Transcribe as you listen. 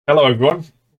Hello, everyone.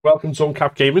 Welcome to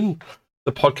Uncap Gaming,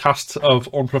 the podcast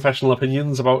of unprofessional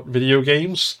opinions about video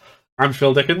games. I'm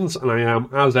Phil Dickens, and I am,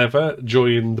 as ever,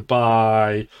 joined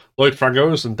by Lloyd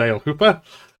Frangos and Dale Hooper.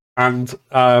 And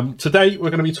today we're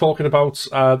going to be talking about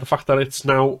the fact that it's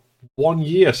now 1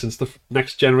 year since the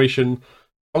next generation,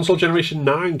 console generation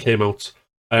 9 came out,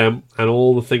 and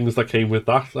all the things that came with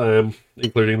that,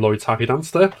 including Lloyd's happy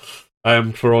dance there.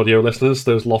 For audio listeners,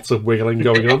 there's lots of wiggling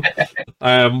going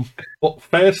on. But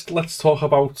first, let's talk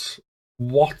about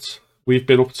what we've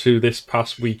been up to this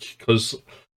past week, because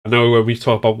I know when we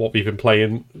talk about what we've been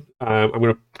playing, I'm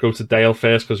going to go to Dale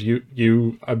first, because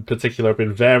you in particular have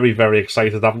been very, very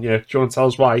excited, haven't you? Do you want to tell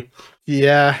us why?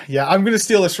 Yeah. I'm going to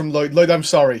steal this from Lloyd. Lloyd, I'm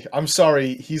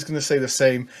sorry. He's going to say the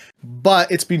same.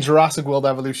 But it's been Jurassic World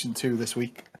Evolution 2 this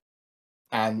week.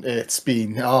 And it's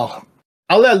been...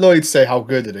 I'll let Lloyd say how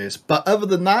good it is. But other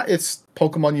than that, it's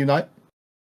Pokemon Unite.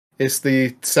 It's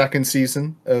the second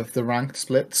season of the ranked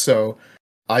split. So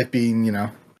I've been,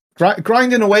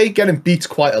 grinding away, getting beat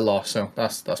quite a lot. So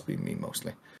that's been me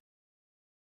mostly.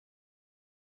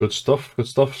 Good stuff.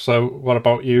 So what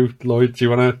about you, Lloyd? Do you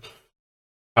want to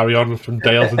carry on from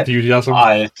Dale's enthusiasm?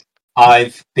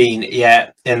 I've been,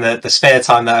 in the spare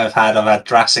time that I've had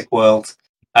Jurassic World.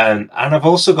 And I've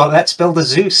also got Let's Build a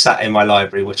Zoo sat in my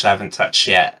library, which I haven't touched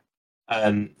yet.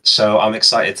 So I'm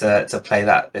excited to play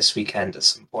that this weekend at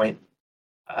some point.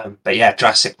 But yeah,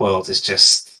 Jurassic World is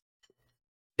just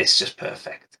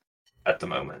perfect at the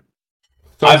moment.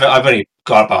 So, I've only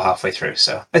got about halfway through,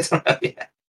 so I don't know yet.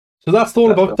 So that's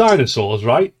all about dinosaurs,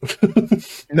 right?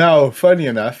 No, funny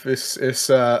enough, it's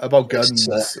about guns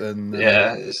and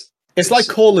it's like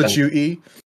Call of Duty,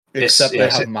 except they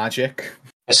have magic.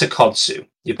 It's a COD zoo.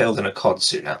 You're building a COD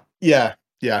zoo now. Yeah.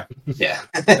 That's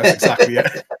exactly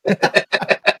it.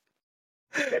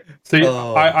 See,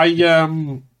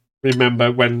 I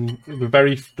remember when the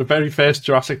very first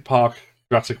Jurassic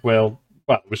World,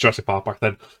 well, it was Jurassic Park back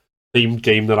then, themed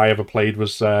game that I ever played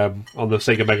was on the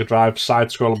Sega Mega Drive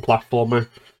side-scrolling platformer,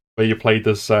 where you played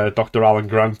as Dr. Alan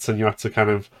Grant, and you had to kind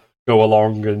of go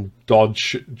along and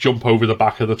dodge, jump over the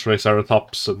back of the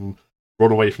Triceratops, and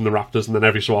run away from the raptors, and then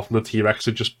every so often the T-Rex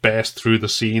would just burst through the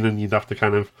scene, and you'd have to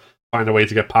kind of find a way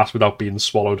to get past without being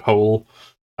swallowed whole.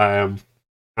 And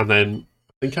then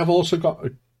I think I've also got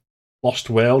a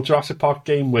Lost World Jurassic Park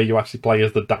game where you actually play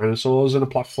as the dinosaurs in a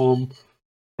platform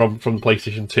from the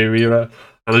PlayStation 2 era.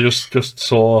 And I just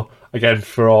saw, again,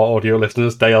 for our audio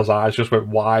listeners, Dale's eyes just went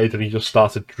wide and he just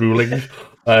started drooling.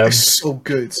 It's so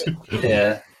good.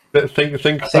 Yeah. Think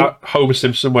that Homer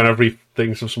Simpson, whenever he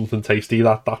thinks of something tasty,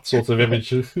 that sort of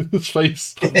image in his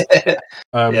face.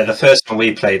 The first one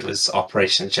we played was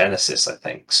Operation Genesis, I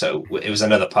think. So it was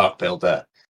another park builder,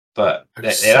 but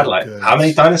they had how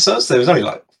many dinosaurs? There was only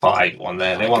 5 on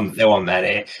there. They weren't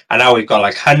many, and now we've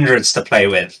got hundreds to play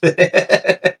with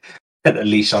and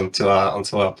unleash onto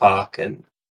our park, and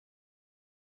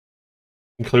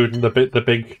including the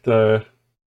big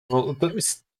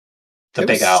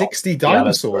owl. 60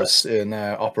 dinosaurs in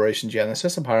Operation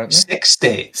Genesis, apparently.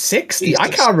 60? 60? I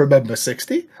can't remember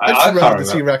 60. I just remember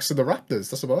the T-Rex and the raptors.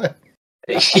 That's about it.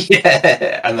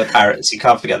 Yeah, and the parrots. You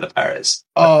can't forget the parrots.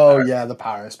 Oh, yeah, the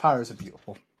parrots. Parrots are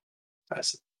beautiful.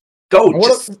 Go!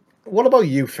 What about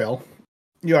you, Phil?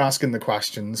 You're asking the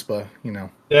questions, but,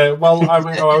 Yeah, well,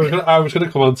 I was going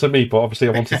to come on to me, but obviously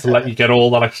I wanted to let you get all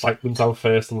that excitement out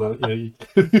first, and then,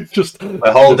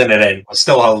 We're holding it in. We're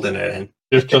still holding it in.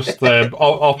 Just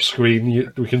off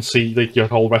screen, we can see your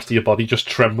whole rest of your body just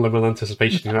trembling with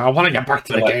anticipation. I want to get back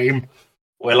to the game.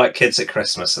 We're like kids at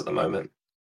Christmas at the moment.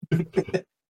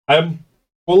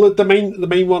 Well, the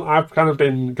main one I've kind of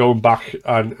been going back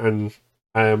and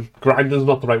grinding's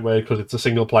not the right word because it's a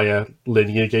single player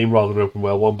linear game rather than an open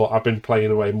world one. But I've been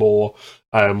playing away more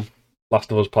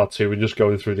Last of Us Part 2 and just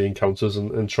going through the encounters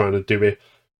and trying to do it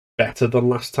better than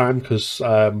last time because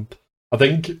I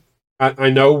think.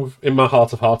 I know in my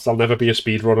heart of hearts I'll never be a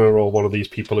speedrunner or one of these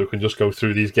people who can just go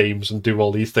through these games and do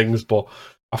all these things, but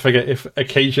I figure if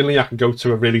occasionally I can go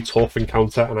to a really tough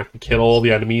encounter and I can kill all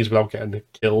the enemies without getting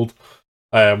killed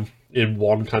in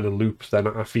one kind of loop, then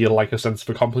I feel like a sense of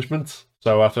accomplishment.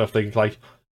 So I think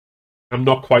I'm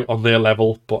not quite on their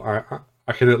level, but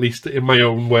I can at least in my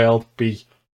own world be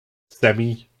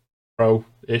semi-pro-ish,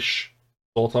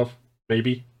 sort of,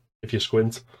 maybe, if you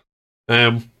squint.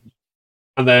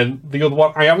 And then the other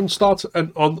one, I haven't started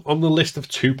on the list of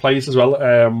 2 plays as well.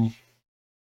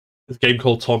 This game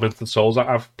called Tormented Souls.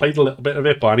 I've played a little bit of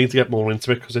it, but I need to get more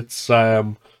into it because it's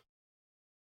only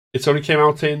came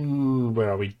out in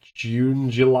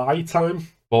June, July time.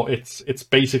 But it's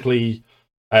basically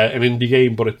an indie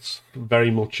game, but it's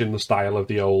very much in the style of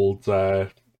the old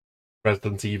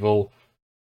Resident Evil,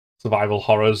 survival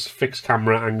horrors, fixed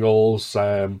camera angles,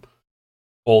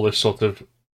 all this sort of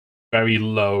very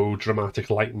low dramatic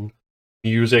lighting,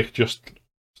 music just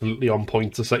absolutely on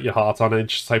point to set your heart on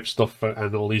edge type stuff,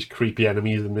 and all these creepy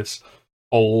enemies in this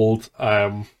old.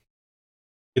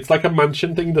 It's like a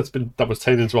mansion thing that was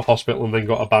turned into a hospital and then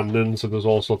got abandoned. So there's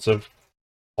all sorts of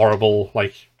horrible,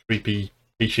 like creepy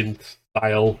patient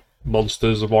style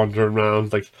monsters wandering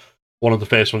around. Like one of the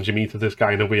first ones you meet is this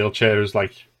guy in a wheelchair is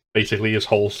like basically his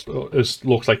whole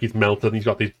looks like he's melted. And he's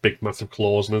got these big massive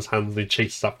claws in his hands and he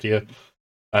chases after you.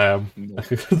 I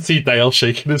can see Dale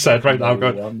shaking his head right now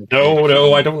going,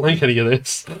 no, I don't like any of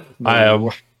this.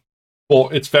 But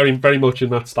it's very, very much in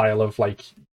that style of like,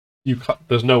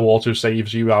 there's no auto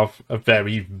saves. You have a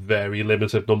very, very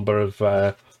limited number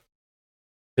of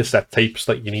cassette tapes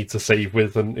that you need to save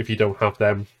with, and if you don't have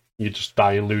them, you just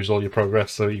die and lose all your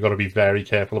progress. So you got to be very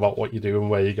careful about what you do and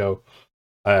where you go.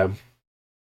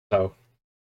 So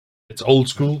it's old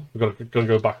school. We're gonna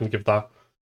go back and give that.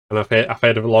 And I've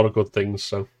heard of a lot of good things,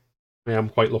 so I am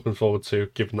quite looking forward to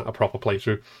giving that a proper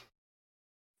playthrough.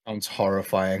 Sounds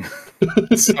horrifying.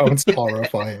 Sounds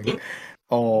horrifying.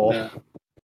 Oh. Yeah.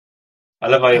 I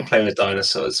love how you're playing with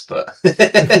dinosaurs, but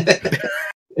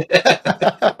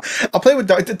I play with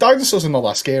the dinosaurs are not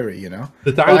that scary, you know.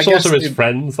 The dinosaurs are his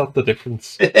friends. That's the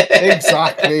difference.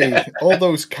 Exactly. All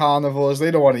those carnivores, they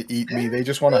don't want to eat me. They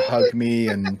just want to hug me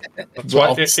and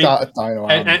start a dino.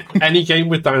 Any game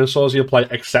with dinosaurs you'll play,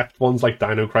 except ones like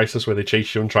Dino Crisis where they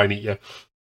chase you and try and eat you.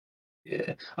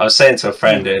 Yeah, I was saying to a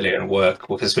friend earlier in work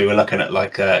because we were looking at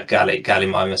like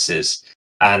Gallimimuses,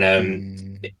 and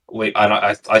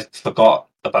I forgot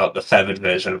about the feathered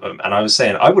version of them, and I was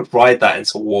saying I would ride that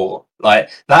into war.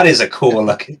 Like that is a cool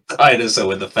looking dinosaur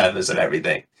with the feathers and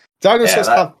everything. Dinosaurs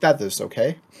have feathers,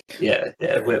 okay? Yeah,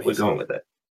 we're going with it.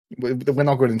 We're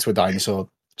not going into a dinosaur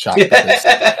chat.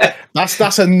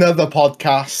 That's another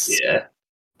podcast. Yeah,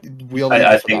 we'll leave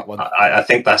I for think that one. I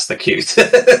think that's the cue.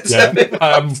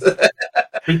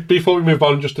 Before we move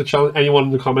on, just to challenge anyone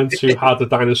in the comments who had the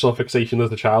dinosaur fixation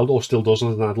as a child or still does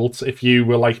as an adult, if you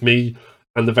were like me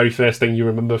and the very first thing you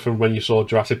remember from when you saw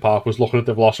Jurassic Park was looking at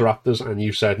the Velociraptors and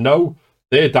you said, no,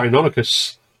 they're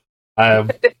Deinonychus,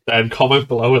 then comment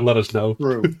below and let us know.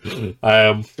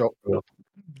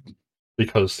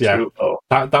 Because,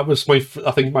 that was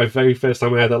I think my very first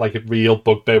time I had like a real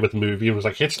bugbear with the movie and was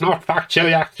like, it's not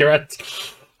factually accurate.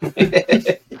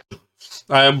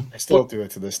 I still do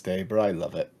it to this day, but I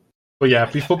love it. But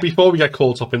yeah, before we get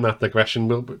caught up in that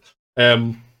digression,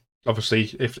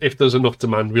 obviously, if there's enough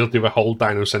demand, we'll do a whole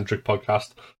dino-centric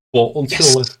podcast. But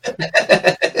until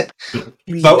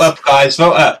vote up, guys,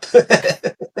 vote up.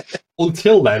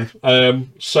 Until then,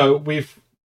 so we've,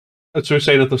 as we were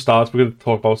saying at the start, we're going to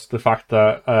talk about the fact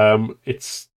that I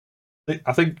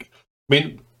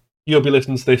mean, you'll be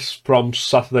listening to this from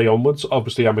Saturday onwards.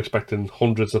 Obviously, I'm expecting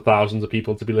hundreds of thousands of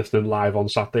people to be listening live on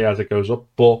Saturday as it goes up.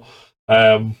 But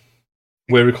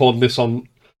we're recording this on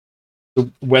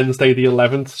Wednesday the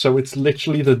 11th, so it's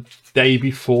literally the day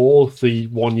before the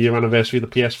 1 year anniversary of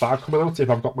the PS5 coming out, if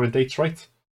I've got my dates right.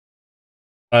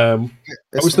 It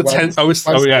was the 10th.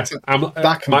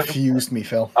 That confused me,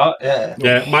 Phil. Oh, yeah.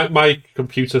 Yeah, my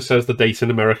computer says the date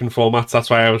in American formats. That's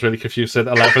why I was really confused. At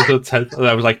 11th or 10th, and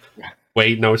I was like,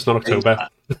 wait, no, it's not October.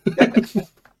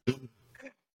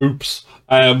 Oops.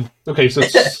 Okay,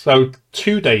 so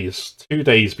 2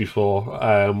 days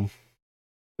before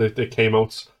they came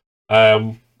out.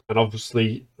 And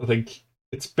obviously, I think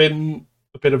it's been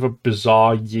a bit of a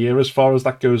bizarre year as far as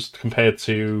that goes compared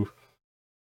to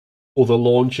other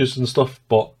launches and stuff.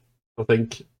 But I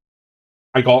think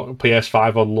I got a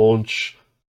PS5 on launch.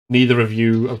 Neither of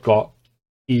you have got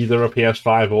either a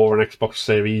PS5 or an Xbox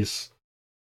Series.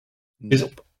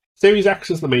 Series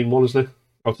X is the main one, isn't it?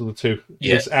 Out of the two,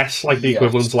 is S like the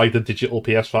equivalent to like the digital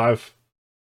PS5?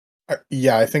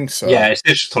 Yeah, I think so. Yeah, it's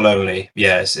digital only.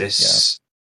 Yeah, it's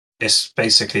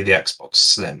basically the Xbox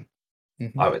Slim,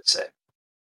 I would say.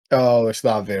 Oh, it's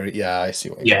that very... Yeah, I see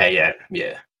what you mean.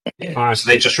 Yeah. So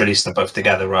they just released them both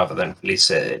together rather than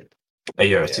release it in a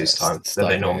year or two's time that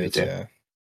they normally do.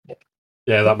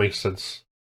 Yeah, that makes sense.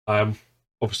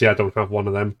 Obviously, I don't have one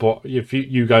of them, but if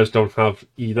you guys don't have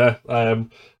either, I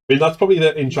mean, that's probably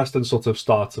the interesting sort of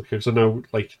start, because I know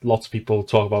like lots of people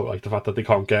talk about like the fact that they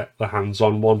can't get their hands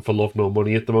on one for love nor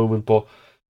money at the moment, but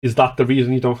is that the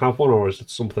reason you don't have one, or is it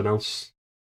something else?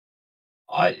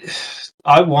 I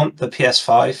want the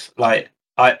PS5. Like,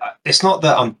 it's not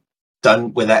that I'm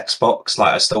done with Xbox.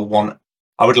 Like,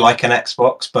 I would like an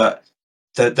Xbox, but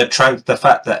the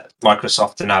fact that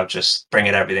Microsoft are now just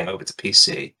bringing everything over to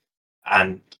PC,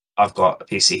 and I've got a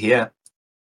PC here.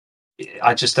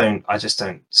 I just don't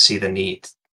see the need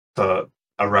for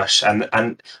a rush,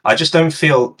 and I just don't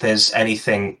feel there's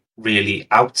anything really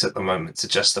out at the moment to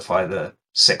justify the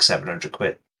 600-700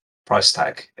 quid price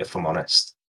tag, if I'm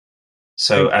honest.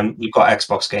 So, and we've got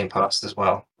Xbox Game Pass as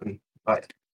well. And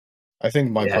I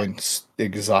think my Yeah. point's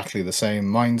exactly the same.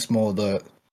 Mine's more that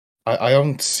I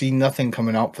don't see nothing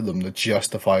coming out for them that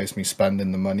justifies me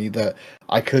spending the money that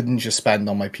I couldn't just spend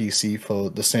on my PC for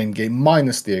the same game,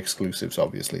 minus the exclusives,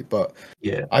 obviously. But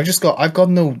yeah, I've got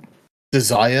no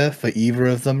desire for either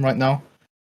of them right now.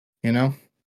 You know?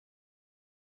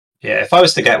 yeah. If I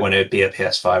was to get one, it would be a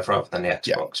PS5 rather than the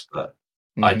Yeah. Xbox. But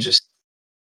I Mhm. just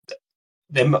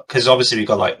because obviously we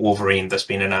got like Wolverine that's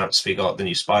been announced. We got the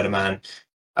new Spider-Man.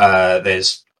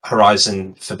 There's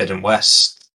Horizon Forbidden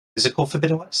West. Is it called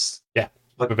Forbidden West? Yeah,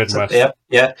 What- Forbidden West. Yeah,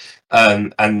 yeah.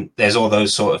 And there's all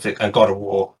those sort of and God of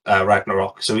War,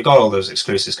 Ragnarok. So we got all those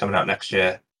exclusives coming out next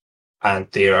year and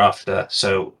the year after.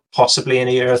 So possibly in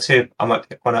a year or two, I might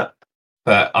pick one up.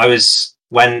 But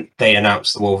when they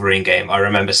announced the Wolverine game, I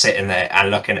remember sitting there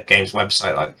and looking at Games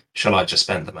website like, shall I just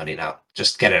spend the money now?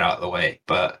 Just get it out of the way.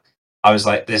 But I was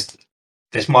like,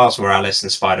 there's Miles Morales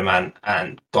and Spider-Man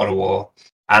and God of War.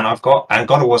 And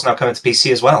God of War's now coming to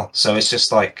PC as well. So it's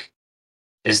just like,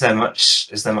 is there much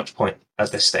point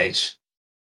at this stage?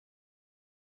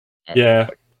 Yeah,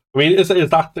 I mean, is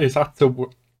that to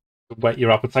whet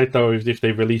your appetite though? If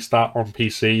they release that on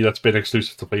PC, that's been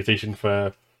exclusive to PlayStation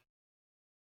for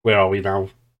where are we now?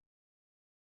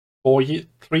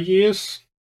 3 years,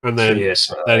 and 3 then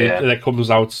years. it comes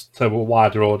out to a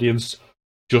wider audience.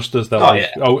 Just as they're Oh,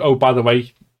 like, yeah. oh, by the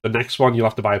way, the next one you'll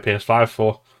have to buy a PS5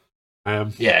 for.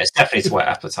 Yeah, it's definitely to whet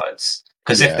appetites.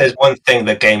 Because if Yeah. there's one thing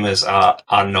that gamers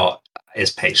are not,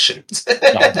 is patient.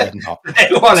 No, they're not. They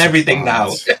want everything now.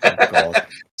 Oh, God.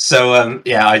 So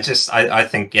yeah, I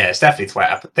think yeah, it's definitely to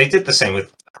whet appetite. They did the same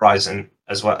with Horizon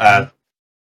as well.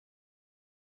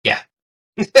 Yeah.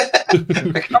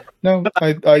 No,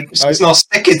 It's not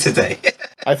sticking today.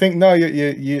 I think no,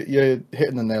 you're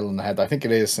hitting the nail on the head. I think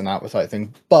it is an appetite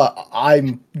thing, but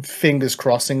I'm fingers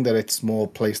crossing that it's more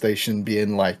PlayStation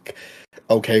being like,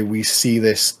 okay, we see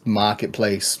this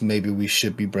marketplace, maybe we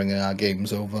should be bringing our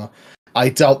games over. I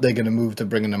doubt they're going to move to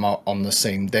bringing them out on the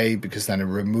same day because then it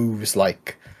removes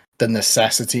like the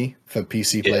necessity for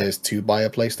PC players to buy a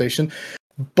PlayStation.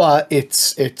 But it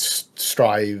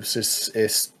strives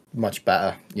is much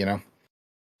better, you know.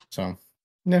 So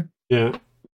yeah. Yeah.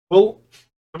 Well,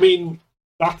 I mean,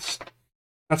 that's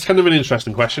kind of an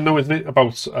interesting question, though, isn't it?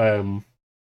 About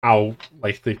how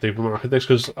like they've marketed this,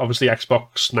 because obviously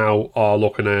Xbox now are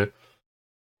looking at.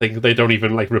 I think they don't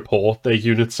even like report their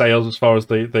unit sales as far as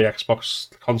the Xbox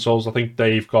consoles. I think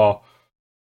they've got.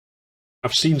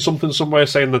 I've seen something somewhere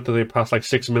saying that they passed like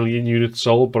 6 million units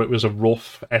sold, but it was a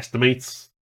rough estimate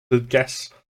to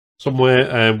guess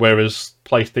somewhere. Whereas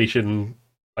PlayStation,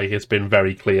 like it's been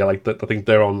very clear, like that I think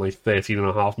they're on like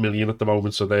 13.5 million at the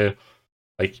moment, so they're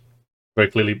like very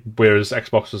clearly. Whereas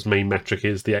Xbox's main metric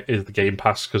is the Game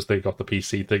Pass because they got the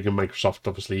PC thing, and Microsoft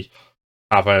obviously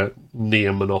have a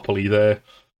near monopoly there.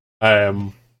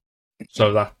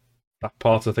 So that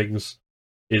part of things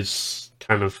is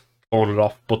kind of torn it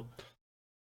off, but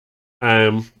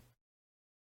then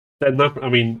that, I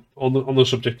mean, on the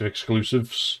subject of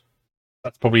exclusives,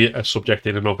 that's probably a subject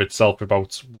in and of itself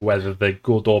about whether they're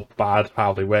good or bad,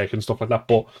 how they work and stuff like that.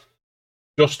 But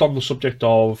just on the subject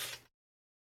of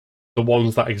the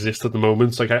ones that exist at the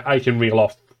moment, like I can reel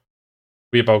off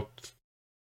about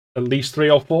at least 3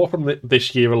 or 4 from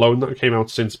this year alone that came out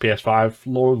since PS5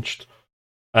 launched.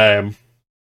 They're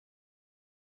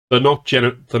not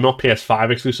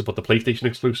PS5 exclusive, but the PlayStation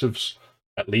exclusives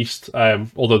at least.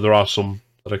 Although there are some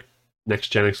that are next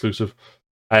gen exclusive.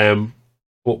 But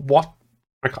what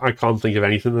I can't think of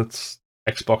anything that's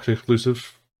Xbox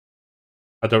exclusive.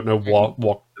 I don't know what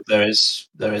There is.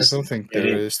 I don't think there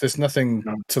is. There's nothing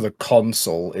to the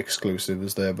console exclusive,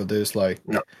 is there? But there's like,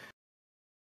 No.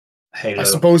 Halo. I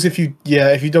suppose if you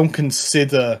don't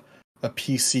consider a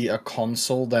PC a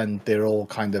console, then they're all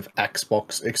kind of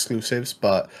Xbox exclusives.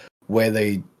 But where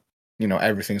they,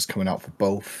 everything's coming out for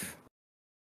both,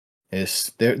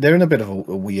 is they're in a bit of a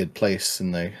weird place,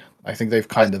 and I think they've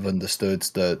kind of understood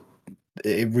that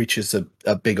it reaches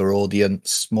a bigger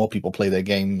audience. More people play their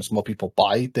games. More people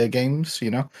buy their games.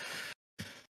 They're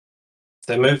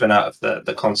moving out of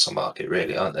the console market,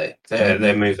 really, aren't they?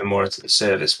 They're moving more into the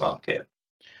service market,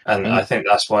 and I think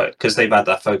that's why, because they've had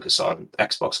that focus on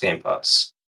Xbox Game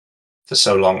Pass for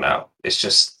so long now. It's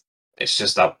just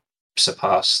up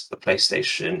surpassed the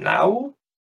PlayStation now.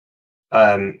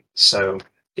 So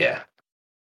yeah,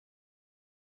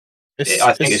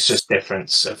 I think it's just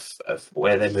difference of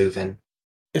where they're moving.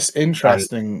 It's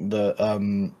interesting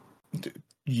that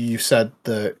you said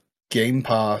that Game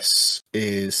Pass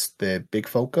is their big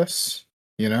focus,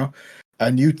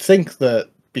 and you'd think that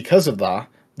because of that,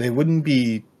 there wouldn't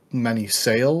be many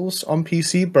sales on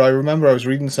PC. But I remember I was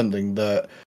reading something that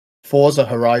Forza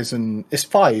Horizon is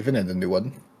 5, isn't it? The new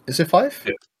one, is it 5?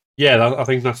 Yeah, I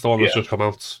think that's the one that's just come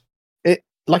out.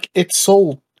 It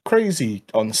sold crazy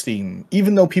on Steam,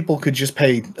 even though people could just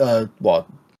pay a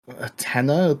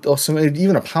tenner or something,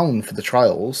 even £1 for the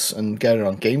trials and get it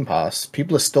on Game Pass.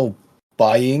 People are still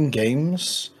buying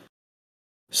games.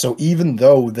 So even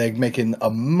though they're making a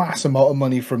mass amount of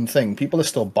money from Thing, people are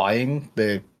still buying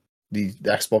the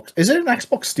Xbox. Is it an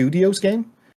Xbox Studios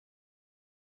game?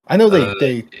 I know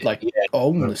they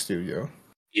own the studio.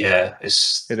 Yeah,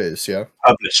 it is. Yeah,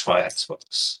 published by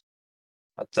Xbox.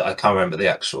 I can't remember the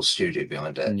actual studio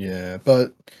behind it. Yeah,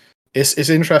 but it's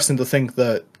interesting to think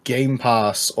that Game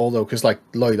Pass, although, because like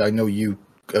Lloyd, I know you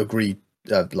agree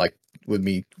with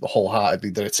me wholeheartedly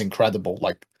that it's incredible.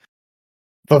 Like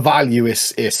for value,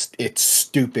 it's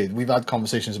stupid. We've had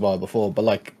conversations about it before, but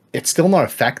like it's still not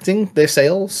affecting their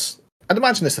sales. I'd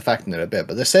imagine it's affecting it a bit,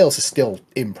 but their sales is still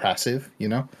impressive.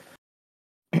 Yeah,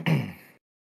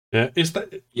 is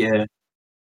that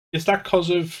because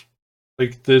of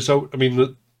like there's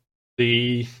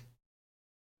the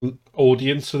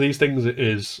audience for these things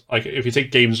is like if you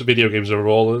take video games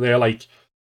overall, they're like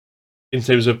in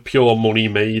terms of pure money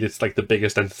made, it's like the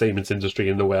biggest entertainment industry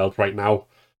in the world right now.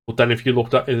 But then if you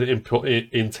looked at it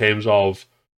in terms of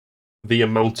the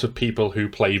amount of people who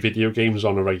play video games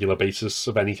on a regular basis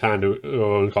of any kind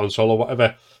or on console or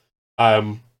whatever,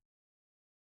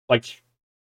 like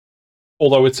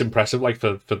although it's impressive, like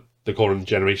for the current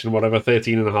generation, whatever,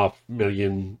 13.5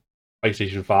 million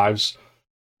PlayStation 5s,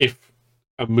 if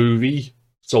a movie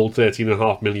sold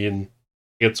 13.5 million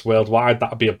hits worldwide,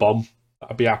 that'd be a bomb.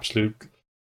 That'd be absolute.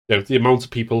 The amount of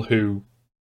people who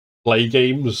play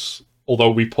games,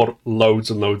 although we put loads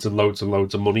and loads and loads and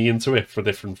loads of money into it for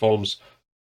different forms,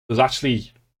 there's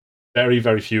actually very,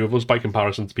 very few of us by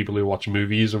comparison to people who watch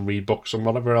movies and read books and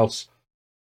whatever else.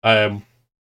 And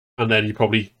then you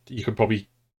could probably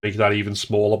make that even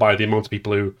smaller by the amount of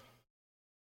people who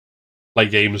play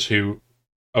games who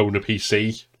own a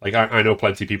PC. Like I know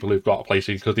plenty of people who've got a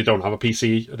PlayStation because they don't have a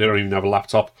PC, they don't even have a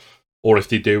laptop, or if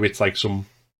they do, it's like some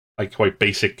like quite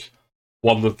basic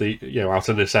one that they out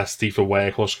of necessity for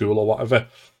work or school or whatever.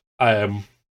 And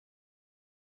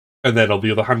then on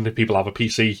the other hand, if people have a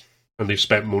PC and they've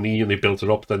spent money and they built it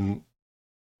up, then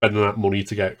spending that money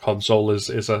to get a console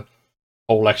is a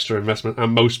whole extra investment.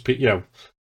 And most people,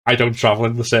 I don't travel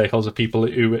in the circles of people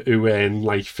who earn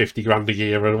like 50 grand a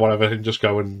year or whatever and just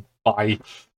go and buy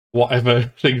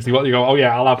whatever things they want. You go, oh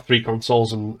yeah, I'll have 3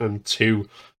 consoles and 2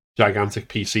 gigantic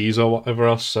PCs or whatever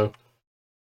else. So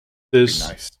there's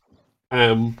nice.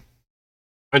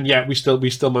 And yet we still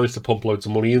manage to pump loads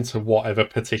of money into whatever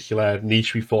particular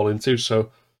niche we fall into.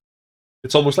 So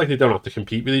it's almost like they don't have to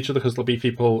compete with each other because there'll be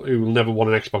people who will never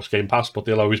want an Xbox Game Pass, but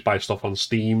they'll always buy stuff on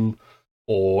Steam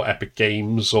or Epic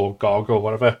Games or GOG or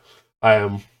whatever.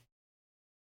 And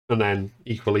then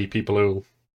equally people who'll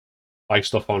buy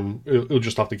stuff who'll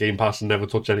just have the Game Pass and never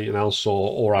touch anything else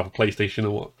or have a PlayStation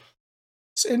or what.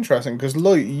 It's interesting because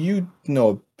Lloyd, you know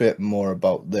a bit more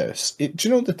about this. Do you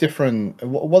know the different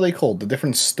what are they called? The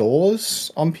different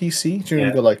stores on PC? Do you know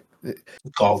you go like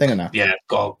GOG? Thing now? Yeah,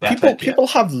 GOG. People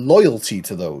have loyalty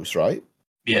to those, right?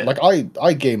 Yeah. Like I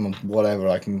game on whatever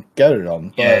I can get it on.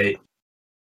 But yeah.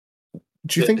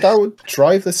 Do you think that would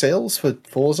drive the sales for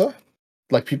Forza?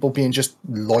 Like people being just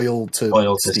loyal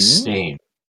to Steam?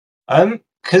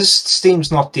 Because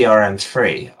Steam's not DRM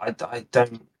free. I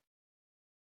don't.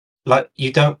 Like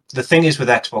you don't. The thing is with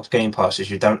Xbox Game Pass is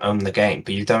you don't own the game,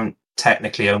 but you don't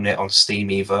technically own it on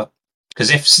Steam either. Because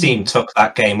if Steam took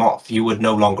that game off, you would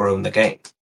no longer own the game,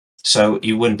 so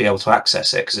you wouldn't be able to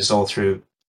access it because it's all through.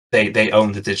 They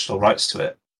own the digital rights to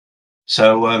it.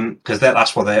 So because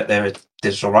that's what they're a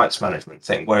digital rights management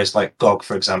thing. Whereas like GOG,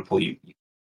 for example,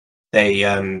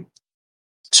 Steam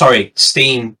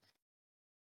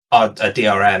are a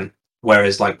DRM,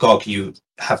 whereas like GOG, you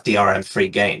have DRM free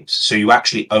games, so you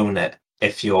actually own it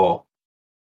if you're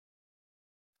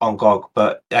on GOG.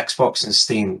 But Xbox and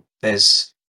Steam, I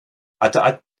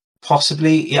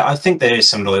think there is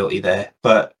some loyalty there,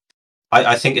 but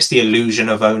I think it's the illusion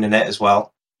of owning it as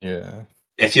well. Yeah.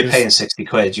 If you're paying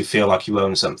 £60, you feel like you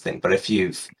own something, but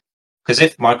because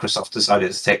if Microsoft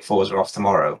decided to take Forza off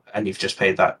tomorrow and you've just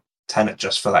paid that tenner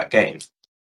just for that game,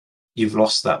 you've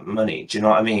lost that money. Do you know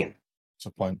what I mean? That's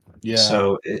a point. Yeah.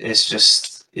 So it's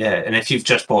just yeah, and if you've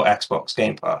just bought Xbox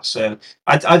Game Pass, so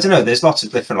I don't know. There's lots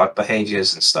of different like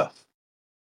behaviors and stuff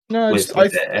No, with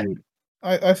it, and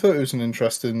I thought it was an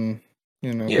interesting,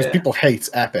 because yeah, people hate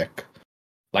Epic,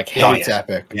 like oh, hate yeah.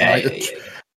 Epic. Yeah, And yeah,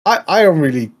 yeah. I don't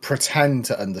really pretend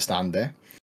to understand it.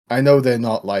 I know they're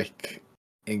not like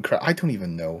incredible. I don't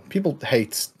even know. People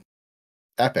hate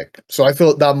Epic, so I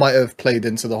thought that might have played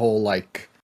into the whole like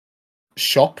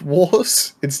shop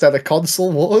wars instead of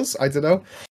console wars. I don't know.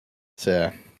 So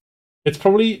yeah. It's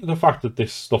probably the fact that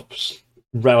this stuff's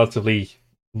relatively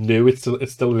new. It's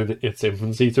still in its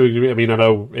infancy to a degree. I mean, I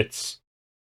know it's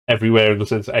everywhere in the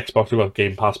sense that Xbox have got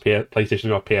Game Pass,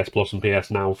 PlayStation have got PS Plus and PS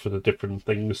Now for the different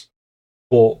things,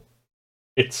 but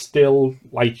it's still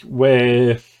like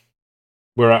we're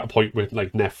at a point with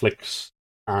like Netflix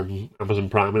and Amazon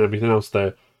Prime and everything else.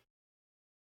 The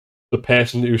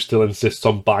person who still insists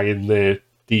on buying the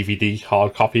DVD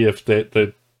hard copy of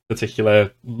the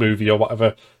particular movie or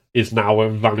whatever is now a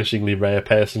vanishingly rare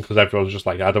person, because everyone's just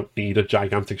like, I don't need a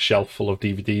gigantic shelf full of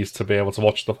DVDs to be able to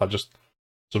watch stuff. I just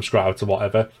subscribe to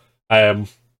whatever.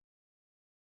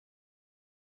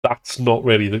 That's not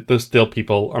really. There's still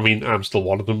people. I mean, I'm still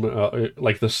one of them.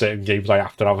 Like, there's certain games I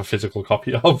have to have a physical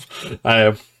copy of.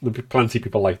 There'll be plenty of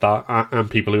people like that,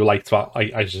 and people who like to,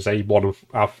 I should say, want to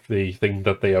have the thing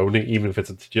that they own it, even if it's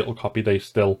a digital copy.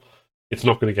 It's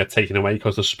not going to get taken away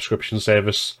because the subscription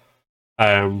service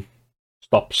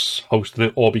stops hosting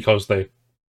it, or because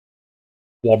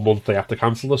 1 month they have to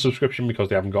cancel the subscription because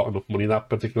they haven't got enough money that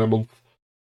particular month,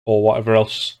 or whatever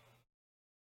else.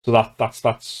 So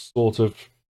that's sort of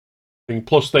thing.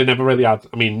 Plus, they never really had.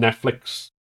 I mean,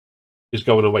 Netflix is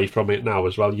going away from it now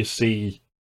as well. You see,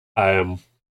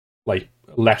 like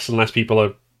less and less people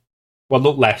are. Well,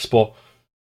 not less, but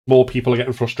more people are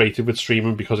getting frustrated with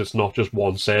streaming because it's not just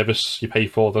one service you pay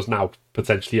for. There's now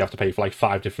potentially you have to pay for like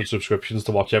 5 different subscriptions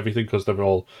to watch everything because they're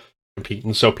all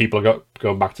competing. So people are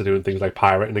going back to doing things like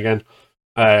pirating again.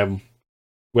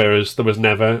 Whereas there was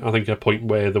never, I think, a point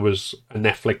where there was a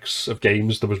Netflix of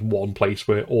games. There was one place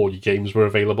where all your games were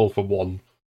available for one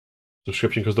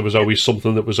subscription, because there was always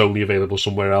something that was only available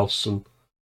somewhere else. And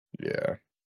Yeah.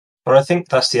 But I think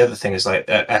that's the other thing is like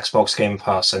Xbox Game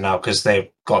Pass, and now because they've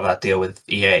got that deal with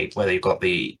EA, where you've got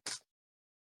the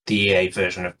EA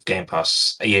version of Game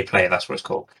Pass, EA Play, that's what it's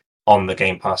called, on the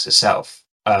Game Pass itself.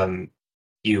 They're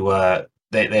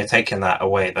taking that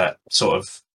away, that sort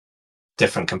of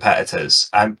different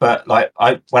competitors. But like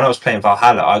when I was playing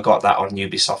Valhalla, I got that on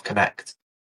Ubisoft Connect,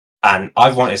 and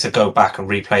I've wanted to go back and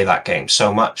replay that game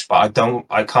so much, but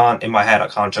I can't in my head. I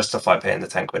can't justify paying the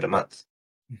 £10 a month.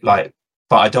 Like,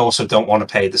 but I also don't want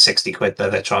to pay the £60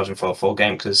 that they're charging for a full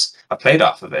game because I played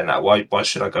half of it now. Why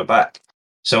should I go back?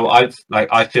 So I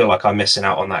feel like I'm missing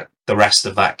out on the rest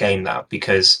of that game now,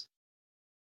 because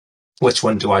which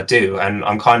one do I do? And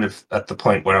I'm kind of at the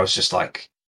point where I was just like,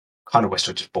 kind of wish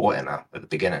I just bought it now at the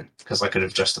beginning, because I could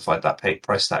have justified that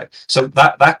price tag. So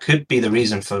that could be the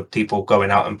reason for people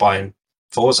going out and buying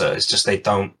Forza. It's just they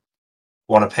don't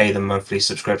want to pay the monthly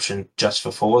subscription just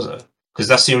for Forza, because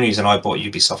that's the only reason I bought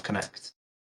Ubisoft Connect.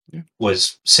 Yeah.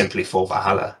 Was simply for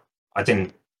Valhalla.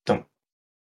 I'm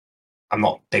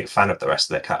not a big fan of the rest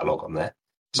of their catalogue on there,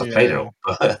 because I've played it all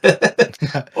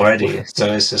already.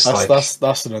 So it's just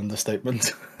that's an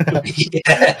understatement.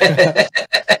 Yeah.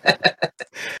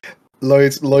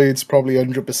 Lloyd's probably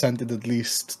 100%ed at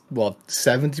least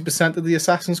 70% of the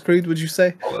Assassin's Creed. Would you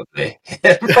say? Probably,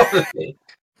 probably.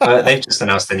 But they've just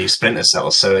announced the new Splinter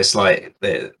Cell, so it's like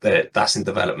that's in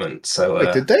development. So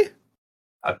Wait, did they?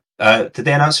 Did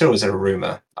they announce it, or was it a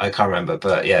rumor? I can't remember,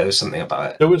 but yeah, there was something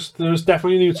about it. There was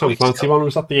definitely a new Tom Clancy one.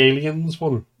 Was that the Aliens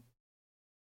one?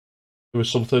 There was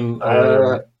something.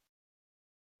 It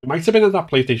might have been at that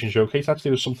PlayStation Showcase. Actually,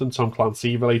 there was something Tom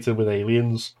Clancy related with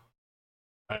aliens.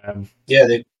 Yeah,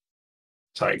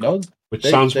 which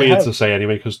sounds weird to say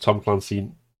anyway, because Tom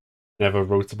Clancy never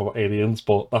wrote about aliens,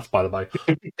 but that's by the by.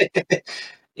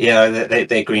 Yeah,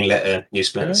 they greenlit a new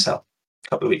Splinter Cell a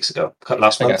couple of weeks ago,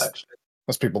 last month actually.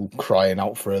 That's people crying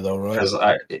out for it, though, right? Because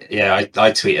I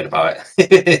tweeted about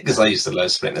it because I used to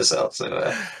love Splinter Cell. So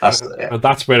and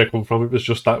that's where it come from. It was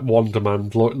just that one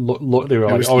demand. They were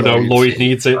like, "Oh no, Lloyd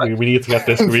needs it. We need to get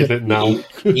this greenlit now."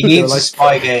 He needs a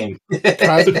spy game.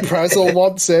 Prezzo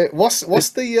wants it. What's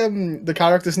the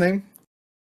character's name?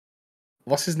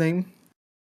 What's his name?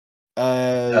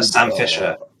 Sam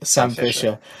Fisher. Sam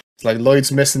Fisher. It's like,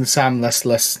 Lloyd's missing Sam.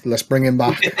 Let's bring him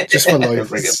back just for Lloyd.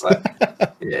 Bring him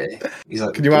back. Yeah, he's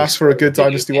like, can you ask for a good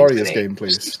Dynasty Warriors game,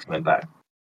 please? Coming back.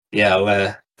 Yeah,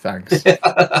 I'll. Thanks.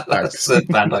 That's the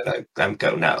Bandai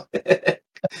Namco now.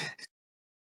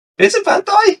 Is it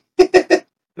Bandai?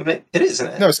 It is,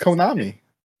 isn't it? No, it's Konami.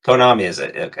 Konami, is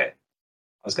it? Okay.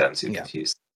 I was getting too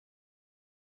confused.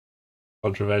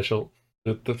 Controversial.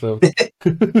 I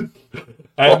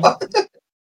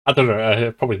don't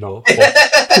know. Probably not.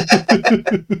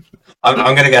 I'm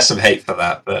going to get some hate for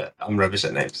that, but I'm rubbish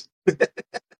at names.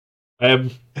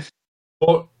 But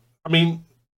I mean,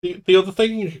 the other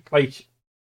thing, like,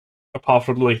 apart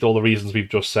from like all the reasons we've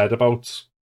just said about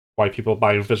why people are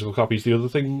buying physical copies, the other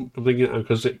thing I'm thinking,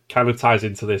 because it kind of ties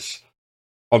into this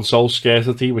console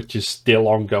scarcity, which is still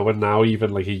ongoing now,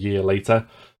 even like a year later,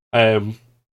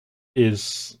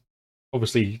 is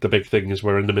obviously the big thing is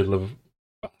we're in the middle of,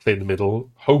 say in the middle,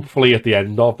 hopefully at the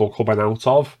end of or coming out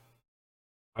of.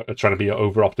 I'm trying to be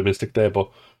over optimistic there, but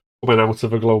coming out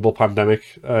of a global pandemic,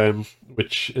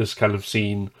 which has kind of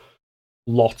seen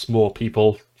lots more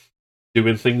people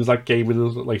doing things like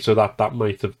gaming, like, so that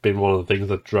might have been one of the things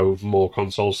that drove more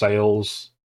console sales,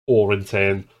 or in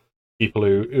turn, people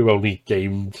who only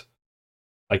gamed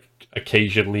like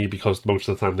occasionally because most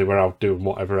of the time they were out doing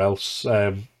whatever else.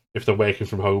 If they're working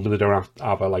from home and they don't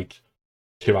have a like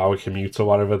 2-hour commute or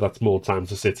whatever, that's more time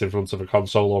to sit in front of a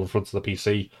console or in front of the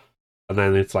PC. And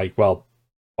then it's like, well,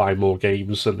 buy more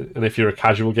games. And if you're a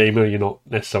casual gamer, you're not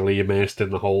necessarily immersed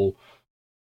in the whole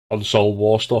console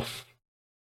war stuff,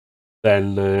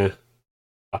 then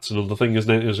that's another thing, isn't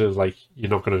it? Is like, you're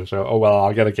not going to say, oh, well,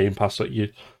 I'll get a Game Pass. You're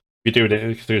doing it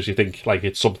because you think like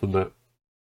it's something that,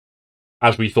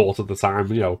 as we thought at the time,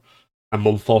 a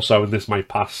month or so and this might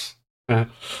pass.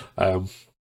 How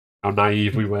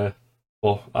naive we were.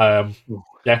 But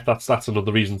yeah, that's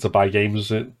another reason to buy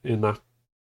games in that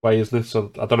way, isn't it?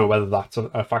 So I don't know whether that's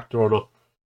a factor or not.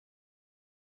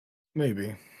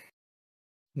 Maybe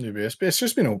it's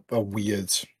just been a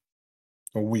weird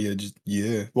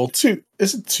year. Well,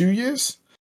 is it 2 years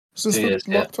since the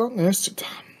lockdown? Yeah.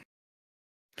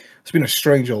 It's been a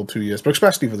strange old 2 years, but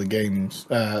especially for the games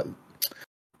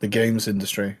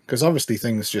industry, because obviously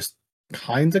things just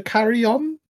kind of carry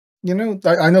on.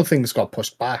 I know things got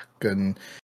pushed back, and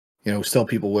still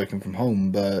people working from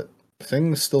home, but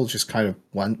things still just kind of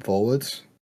went forward.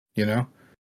 Yeah.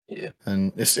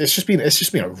 And it's just been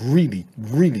a really,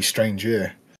 really strange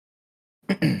year.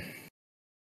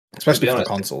 Especially for the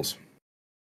consoles.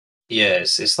 Yeah,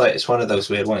 it's one of those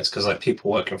weird ones, because like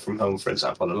people working from home, for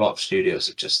example, a lot of studios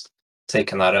have just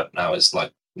taken that up now as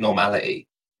like normality.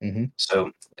 Mm-hmm.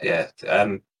 So yeah,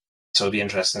 so it'll be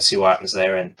interesting to see what happens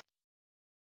there in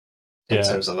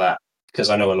terms of that, because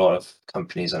I know a lot of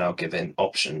companies are now giving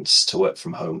options to work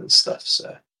from home and stuff.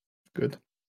 So good.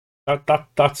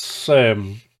 That's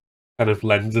kind of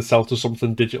lends itself to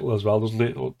something digital as well, doesn't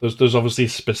it? There's obviously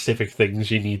specific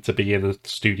things you need to be in a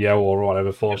studio or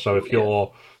whatever for. So if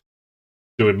you're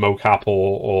doing mocap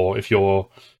or if you're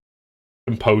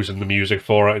composing the music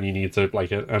for it and you need to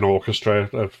like an orchestra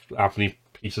of how many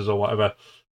pieces or whatever,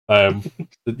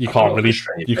 you can't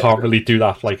really do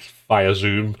that like via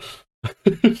Zoom.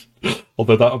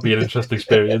 Although that would be an interesting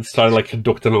experience, trying to like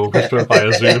conduct an orchestra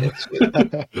via Zoom.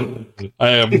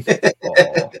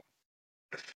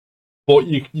 But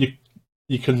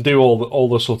you can do all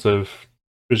the sort of,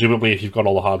 presumably if you've got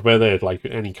all the hardware there, like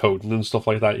any coding and stuff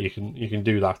like that, you can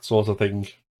do that sort of thing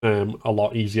a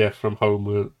lot easier from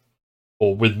home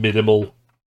or with minimal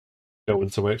going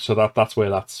to work. So that's where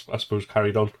that's, I suppose,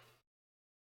 carried on.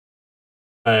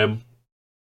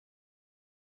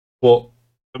 But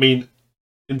I mean,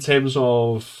 in terms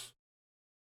of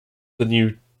the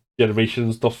new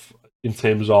generation stuff, in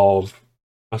terms of,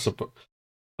 I suppose,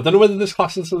 I don't know whether this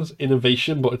classes as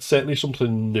innovation, but it's certainly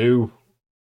something new.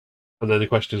 And then the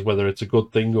question is whether it's a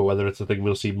good thing or whether it's a thing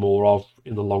we'll see more of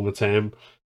in the longer term.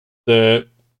 The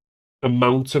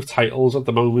amount of titles at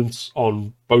the moment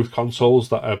on both consoles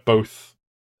that are both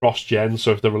cross-gen,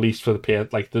 so if they're released for the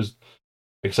PS, like there's,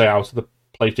 like say, out of the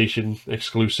PlayStation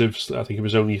exclusives, I think it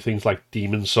was only things like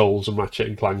Demon's Souls and Ratchet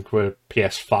and Clank were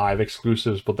PS5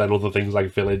 exclusives, but then other things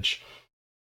like Village,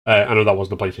 I know that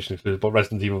wasn't a PlayStation exclusive, but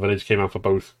Resident Evil Village came out for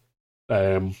both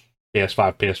PS5,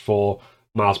 PS4,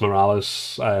 Miles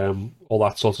Morales, all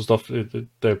that sort of stuff.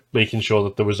 They're making sure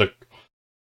that there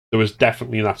was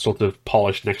definitely that sort of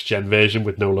polished next-gen version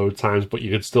with no load times, but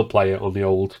you could still play it on the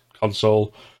old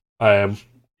console. And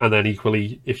then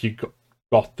equally, if you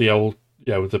got the old,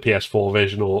 the PS4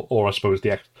 version or I suppose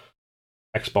the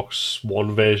Xbox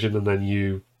One version, and then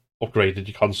you upgraded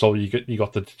your console, you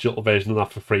got the digital version of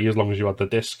that for free as long as you had the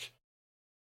disc.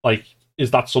 Like,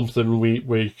 is that something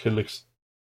we can?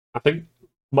 I think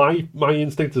my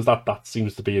instinct is that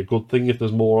seems to be a good thing if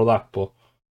there's more of that. But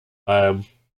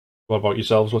what about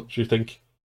yourselves? What do you think?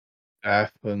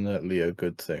 Definitely a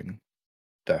good thing.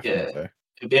 Definitely. Yeah,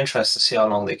 it'd be interesting to see how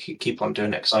long they keep on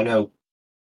doing it, because I know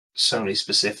Sony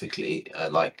specifically are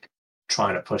like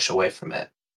trying to push away from it,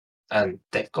 and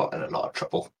they've got in a lot of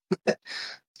trouble.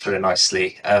 Very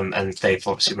nicely, and they've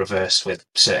obviously reversed with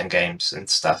certain games and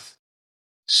stuff.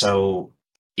 So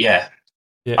yeah,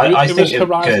 I it think was it would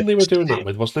be Horizon good they were to doing see. that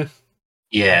with, wasn't it?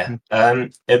 Yeah,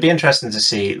 it'd be interesting to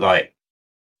see. Like,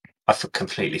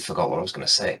 completely forgot what I was going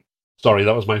to say. Sorry,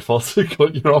 that was my fault to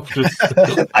cut you off. Just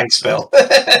Thanks, Bill.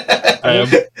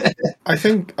 I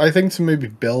think to maybe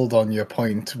build on your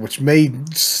point, which may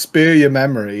spare your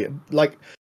memory, like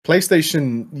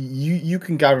PlayStation, you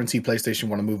can guarantee PlayStation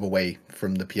want to move away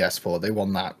from the PS4. They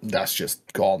want that. That's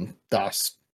just gone.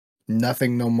 That's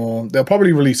nothing no more. They'll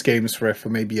probably release games for it for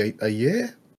maybe a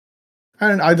year.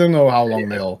 And I don't know how long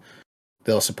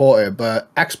they'll support it,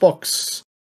 but Xbox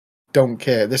don't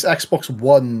care. This Xbox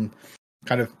One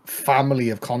kind of family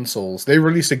of consoles, they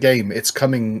release a game, it's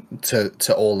coming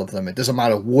to all of them. It doesn't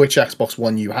matter which Xbox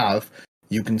One you have,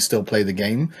 you can still play the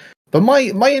game. But my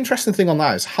interesting thing on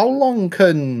that is, how long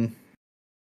can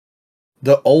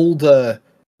the older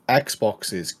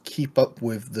Xboxes keep up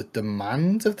with the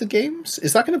demand of the games?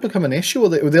 Is that going to become an issue, or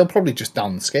they'll probably just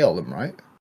downscale them, right?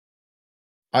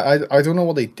 I don't know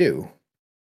what they do.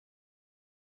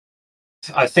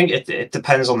 I think it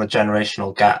depends on the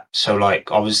generational gap. So,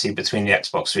 like, obviously, between the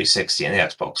Xbox 360 and the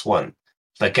Xbox One,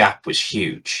 the gap was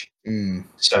huge.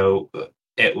 So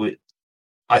it would,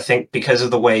 I think, because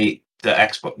of the way the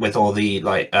Xbox, with all the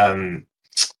like the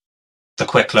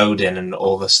quick loading and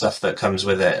all the stuff that comes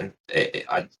with it,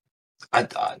 and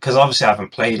because obviously I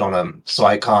haven't played on them, so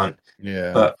I can't.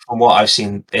 Yeah. But from what I've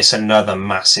seen, it's another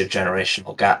massive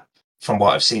generational gap from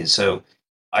what I've seen. So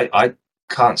I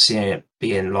can't see it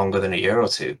being longer than a year or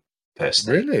two,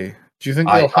 personally. Really? Do you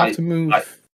think they'll have to move?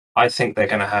 I think they're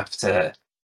going to have to.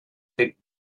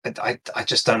 I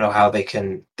just don't know how they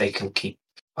can keep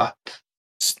up.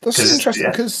 That's interesting,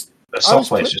 because the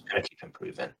software is just going to keep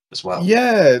improving as well.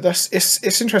 Yeah,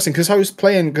 it's interesting, because I was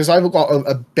playing, because I've got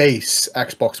a base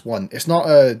Xbox One. It's not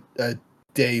a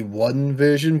day one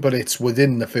version, but it's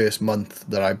within the first month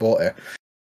that I bought it.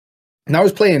 And I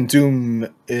was playing Doom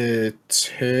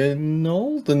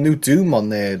Eternal, the new Doom, on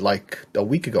there like a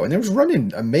week ago, and it was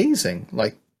running amazing.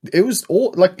 Like, it was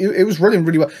it was running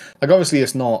really well. Like, obviously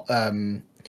it's not the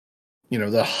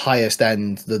highest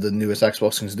end that the newest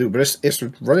Xbox can do, but it's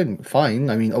running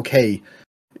fine. I mean, okay,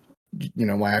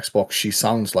 my Xbox, she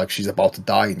sounds like she's about to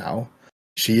die now.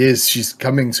 She's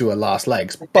coming to her last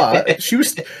legs, but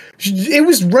it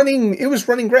was running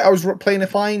great. I was playing it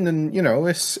fine, and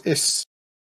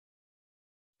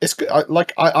it's good.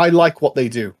 I like what they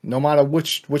do. No matter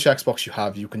which Xbox you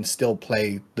have, you can still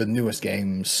play the newest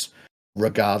games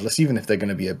regardless, even if they're going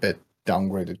to be a bit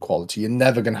downgraded quality. You're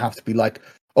never going to have to be like,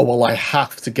 oh, well, I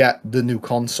have to get the new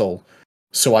console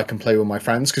so I can play with my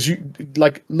friends. Because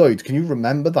Lloyd, can you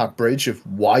remember that bridge of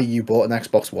why you bought an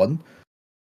Xbox One?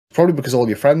 Probably because all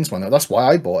your friends went out. That's why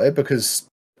I bought it, because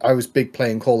I was big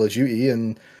playing Call of Duty,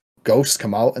 and Ghosts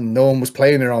come out, and no one was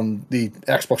playing it on the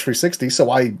Xbox 360,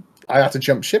 so I had to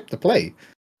jump ship to play,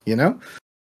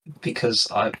 Because,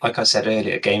 like I said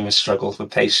earlier, gamers struggle with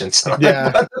patience.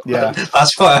 Yeah.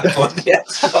 That's why I bought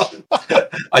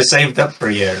it. I saved up for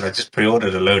a year, and I just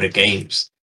pre-ordered a load of games.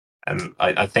 And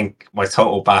I think my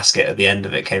total basket at the end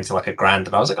of it came to like $1,000,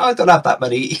 and I was like, oh, I don't have that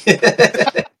money.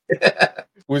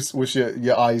 Was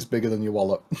your eyes bigger than your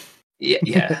wallet?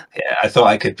 Yeah. I thought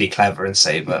I could be clever and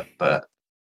save it, but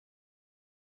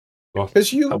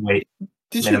because you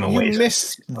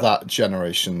miss that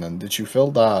generation. Then did you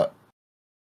feel that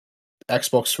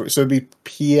Xbox 3? So it'd be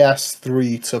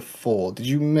PS3 to 4. Did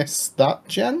you miss that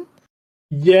gen?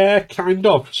 Yeah, kind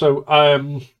of. So I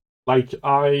mean,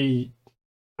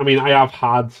 I have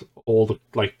had all the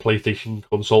PlayStation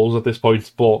consoles at this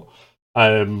point, but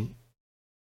I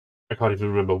can't even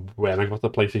remember when I got the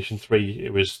PlayStation 3.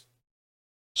 It was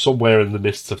somewhere in the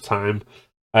mists of time.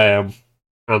 And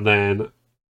then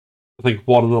I think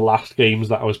one of the last games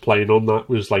that I was playing on that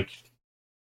was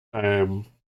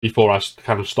before I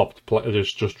kind of stopped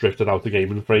just drifted out the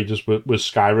gaming for ages, was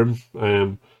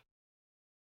Skyrim.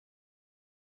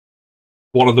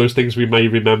 One of those things we may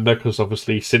remember, because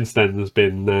obviously since then there's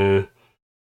been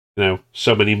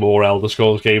so many more Elder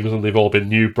Scrolls games, and they've all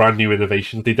been brand new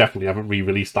innovations. They definitely haven't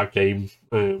re-released that game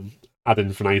ad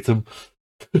infinitum.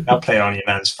 I'll play it on your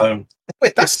man's phone.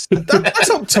 Wait, that's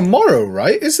up tomorrow,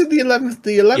 right? Is it the 11th?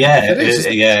 The 11th?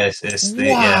 Yeah, it's the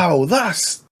wow.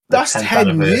 That's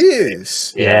 10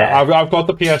 years. Yeah, I've got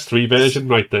the PS3 version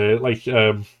right there,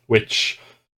 which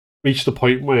reached the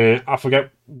point where I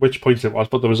forget which point it was,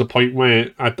 but there was a point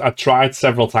where I tried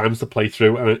several times to play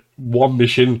through, and one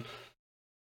mission,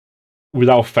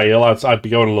 without fail, I'd be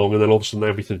going along, and then all of a sudden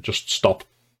everything just stopped.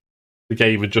 the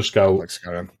game and just go,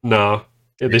 nah,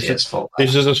 this is a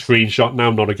screenshot now,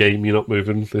 not a game. You're not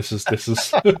moving. This is this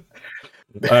is a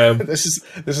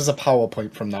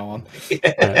PowerPoint from now on.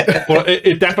 But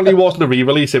it definitely wasn't a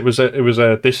re-release. It was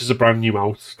a this is a brand new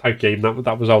out type game.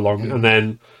 That was how long. And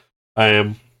then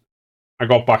I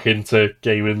got back into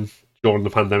gaming during the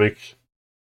pandemic,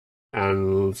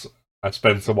 and I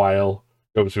spent a while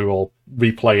going through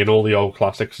replaying all the old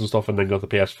classics and stuff, and then got the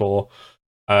PS4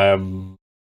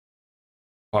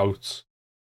 about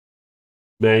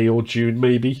May or June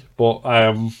maybe, but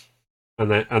and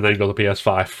then got the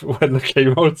PS5 when they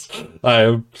came out.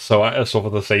 So I suffered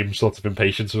the same sort of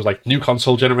impatience. It was like, new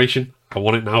console generation, I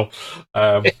want it now.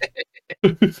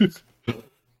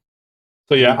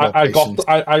 So yeah,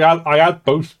 I had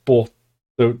both, but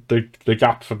the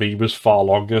gap for me was far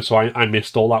longer, so I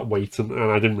missed all that wait, and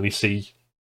I didn't really see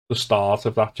the start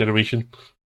of that generation.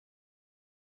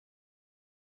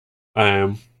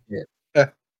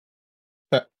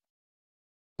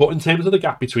 But in terms of the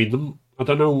gap between them, I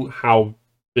don't know how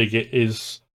big it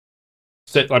is.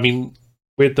 I mean,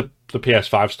 with the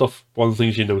PS5 stuff, one of the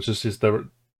things you notice is there,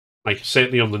 like,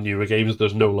 certainly on the newer games,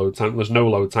 there's no load time. There's no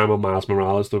load time on Miles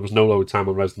Morales. There was no load time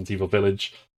on Resident Evil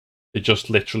Village. It just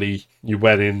literally, you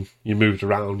went in, you moved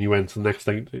around, you went to the next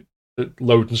thing. The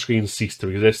loading screens ceased to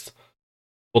exist.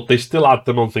 But they still add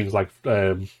them on things like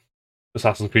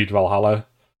Assassin's Creed Valhalla.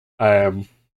 But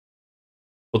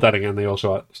then again, they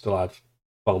also still add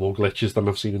far more glitches than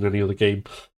I've seen in any other game.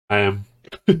 So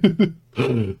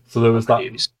there was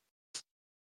that.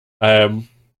 So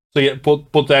yeah,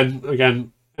 but then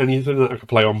again, anything that I could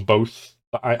play on both,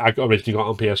 I originally got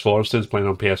on PS4. I'm still playing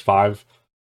on PS5.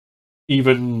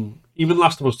 Even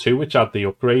Last of Us 2, which had the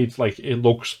upgrade, like, it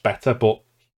looks better, but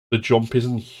the jump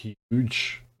isn't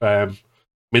huge. I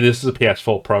mean, this is a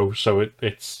PS4 Pro, so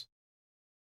it's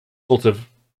sort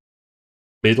of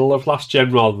middle of last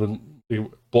gen rather than.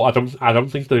 But I don't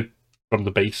think from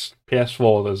the base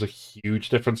PS4 there's a huge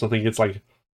difference. I think it's like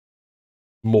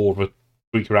more of a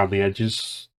tweak around the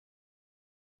edges.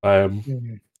 So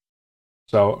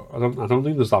I don't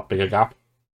think there's that big a gap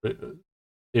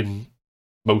in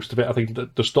most of it. I think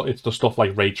it's the stuff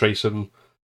like ray tracing,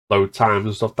 load times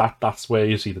and stuff. That's where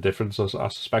you see the difference. I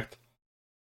suspect.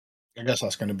 I guess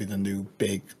that's going to be the new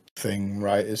big thing,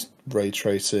 right? Is ray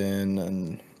tracing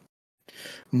and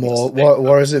more.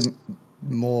 What is it?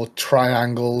 More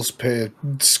triangles per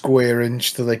square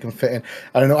inch that they can fit in.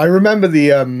 I don't know. I remember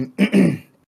the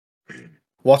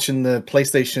watching the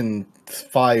PlayStation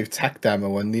 5 tech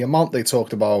demo, and the amount they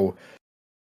talked about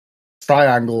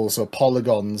triangles or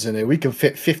polygons in it. We can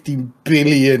fit 50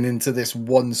 billion into this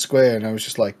one square, and I was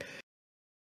just like,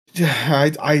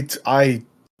 it's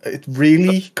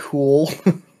really cool.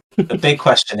 The big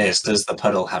question is, does the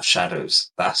puddle have shadows?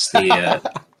 That's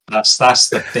the that's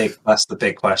the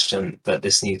big question that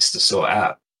this needs to sort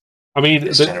out. I mean,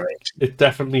 it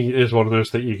definitely is one of those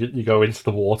that you go into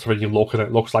the water and you look and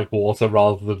it looks like water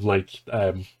rather than like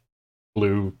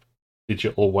blue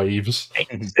digital waves.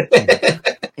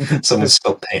 Someone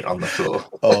spilled paint on the floor.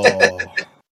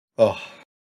 Old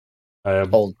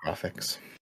graphics.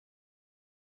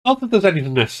 Not that there's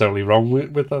anything necessarily wrong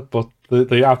with that, but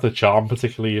they have the charm,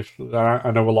 particularly if I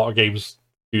know a lot of games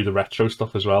do the retro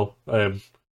stuff as well. And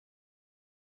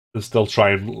still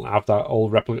try and have that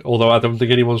old replica. Although I don't think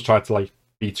anyone's tried to like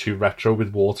be too retro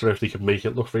with water if they can make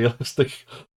it look realistic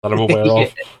that I'm aware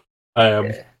of.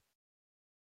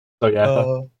 So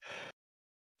yeah.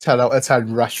 10 out of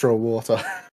 10 retro water.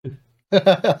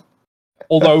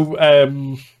 Although,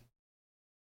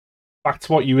 back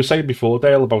to what you were saying before,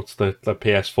 Dale, about the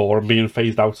PS4 and being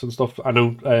phased out and stuff. I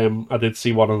know I did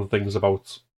see one of the things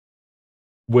about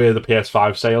where the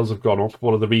PS5 sales have gone up.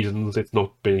 One of the reasons it's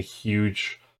not been a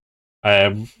huge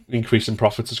increase in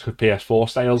profits is because PS4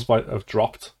 sales have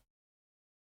dropped.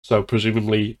 So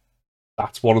presumably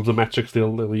that's one of the metrics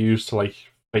they'll use to like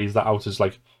phase that out, is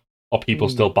like, are people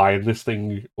still buying this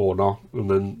thing or not?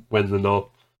 And then when they're not,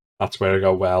 that's where I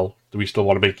go, well, do we still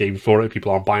want to make games for it if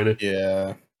people aren't buying it?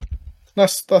 Yeah.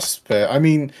 That's fair. I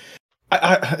mean,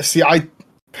 I see, I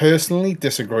personally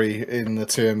disagree in the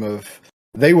term of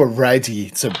they were ready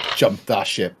to jump that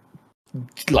ship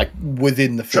like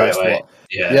within the first straight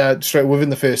within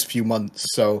the first few months.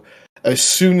 So as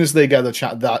soon as they get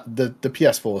that the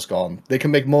PS4 is gone, they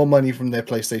can make more money from their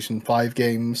PlayStation 5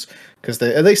 games, because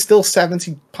are they still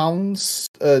 £70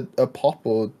 a pop,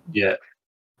 or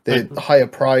the higher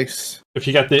price? If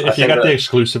you get the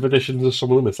exclusive editions of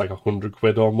some of them, it's like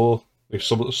 £100 or more. Like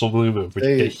some of them are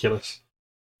ridiculous.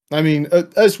 I mean,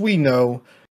 as we know,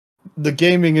 the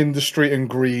gaming industry and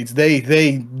greed,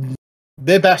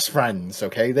 they're best friends,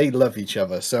 okay? They love each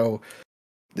other. So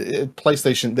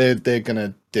PlayStation, they're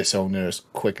gonna disown it as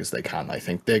quick as they can. I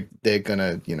think they're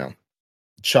gonna,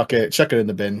 chuck it in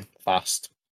the bin fast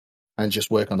and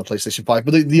just work on the PlayStation 5.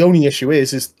 But the only issue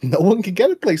is no one can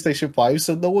get a PlayStation 5,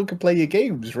 so no one can play your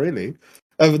games, really,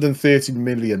 other than 30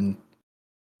 million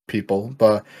people.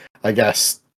 But I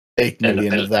guess 8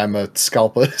 million of them are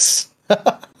scalpers.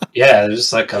 Yeah,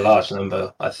 there's like a large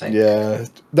number, I think. Yeah,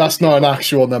 that's not an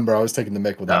actual number. I was taking the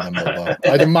mick with that number, but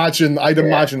I'd imagine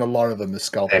a lot of them are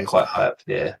scalpers. They're quite high up,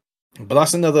 yeah. But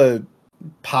that's another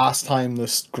pastime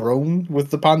that's grown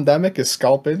with the pandemic is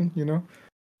scalping,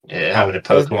 Yeah, having a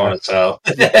Pokemon as well.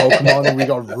 Pokemon, and we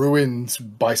got ruined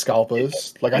by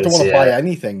scalpers. Like, I don't want to buy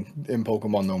anything in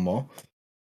Pokemon no more.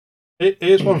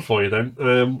 Here's one for you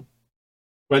then.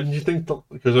 When do you think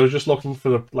because I was just looking for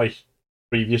the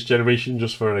previous generation,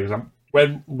 just for an example.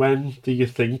 When do you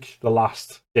think the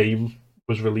last game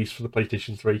was released for the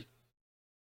PlayStation 3?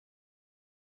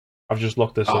 I've just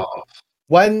looked this up.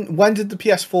 When did the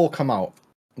PS4 come out?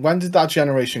 When did that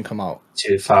generation come out?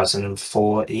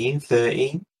 2014,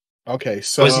 13. Okay,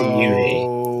 so was in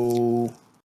uni.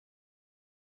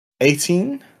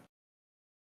 18?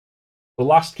 The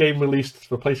last game released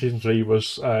for PlayStation 3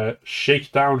 was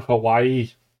Shakedown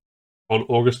Hawaii on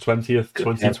August 20th,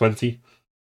 2020.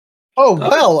 Oh,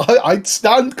 well, I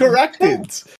stand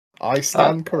corrected. I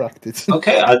stand corrected.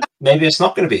 Okay, maybe it's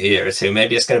not going to be a year or two.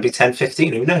 Maybe it's going to be 10,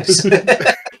 15. Who knows?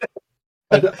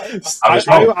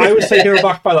 I was taken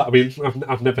aback by that. I mean,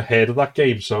 I've never heard of that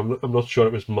game, so I'm not sure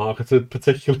it was marketed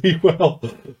particularly well.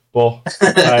 But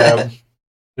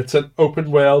it's an open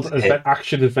world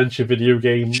action adventure video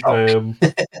game, and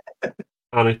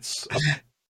it's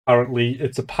apparently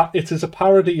it is a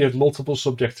parody of multiple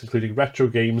subjects, including retro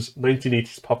games,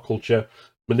 1980s pop culture,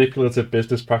 manipulative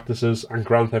business practices, and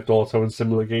Grand Theft Auto and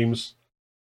similar games.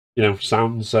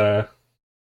 Sounds fair.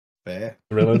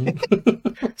 Thrilling.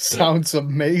 Sounds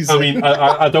amazing. I mean,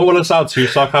 I don't want to sound too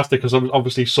sarcastic because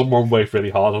obviously someone worked really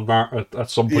hard on that at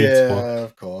some point. Yeah,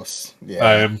 of course.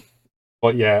 Yeah.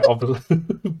 But yeah, obviously.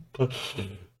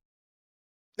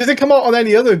 Did it come out on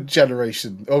any other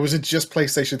generation, or was it just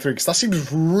PlayStation 3? Because that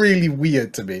seems really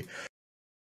weird to me.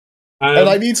 And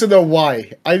I need to know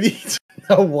why. A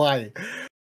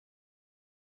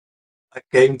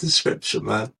game description,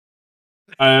 man.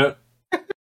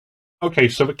 Okay,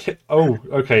 so it came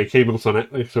out on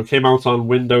it. So it came out on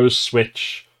Windows,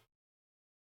 Switch,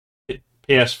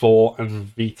 PS4,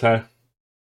 and Vita.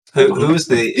 Who was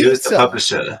the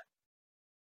publisher?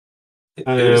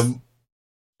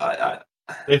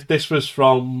 If this was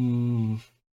from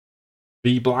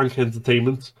V Blank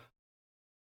Entertainment,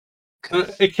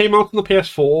 it came out on the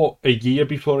PS4 a year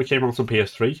before it came out on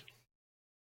PS3.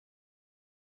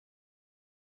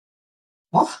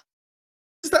 What?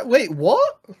 Is that? Wait,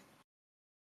 what?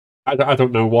 I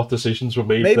don't know what decisions were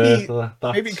made maybe, there.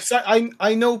 Maybe because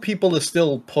I know people are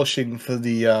still pushing for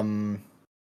the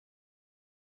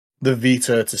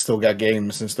Vita to still get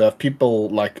games and stuff.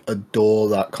 People adore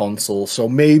that console, so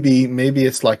maybe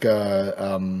it's like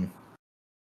a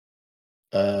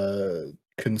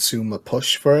consumer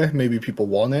push for it. Maybe people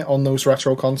want it on those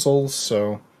retro consoles.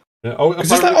 So yeah.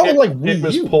 Wii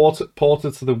was U.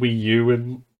 ported to the Wii U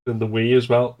and the Wii as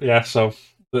well. Yeah, so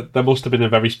there must have been a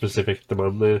very specific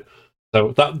demand there.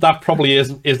 So that probably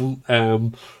isn't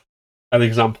an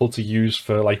example to use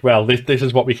for this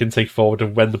is what we can take forward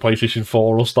and when the PlayStation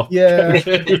 4 will stop. Yeah. This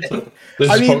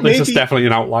is definitely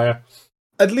an outlier.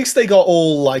 At least they got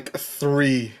all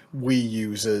 3 Wii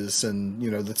users and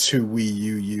the 2 Wii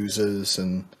U users,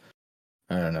 and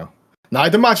I don't know. Now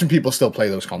I'd imagine people still play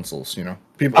those consoles.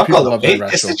 People love the retro.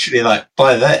 It's literally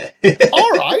by there.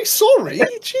 All right, sorry,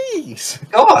 jeez.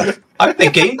 God, I have the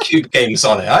GameCube games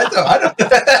on it. I don't.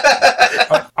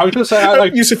 I was going to say I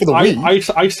use it for the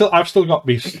Wii. I've still got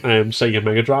me Sega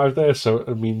Mega Drive there. So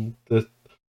I mean,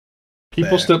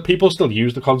 people still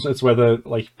use the console. It's whether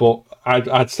but I'd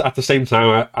at the same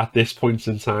time at this point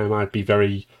in time I'd be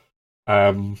very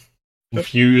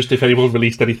confused if anyone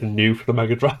released anything new for the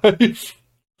Mega Drive.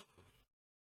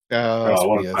 I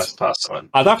want to pass on.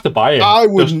 I'd have to buy it. I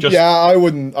wouldn't. I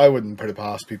wouldn't put it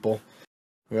past people.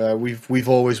 We've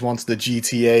always wanted the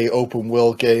GTA open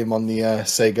world game on the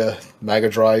Sega Mega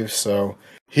Drive, so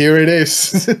here it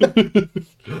is.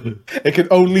 It can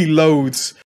only load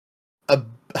a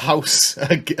house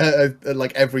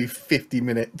every 50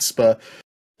 minutes, but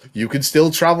you can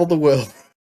still travel the world.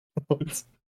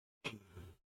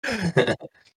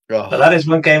 But that is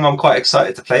one game I'm quite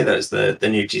excited to play. Though is the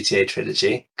new GTA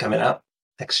trilogy coming out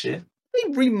next year. They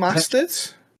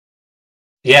remastered.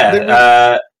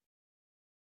 Yeah,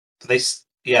 they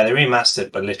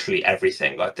remastered, but literally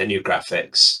everything, like the new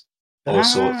graphics, all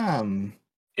sorts.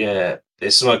 Yeah,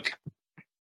 it's like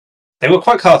they were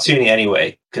quite cartoony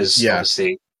anyway, because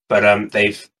obviously, but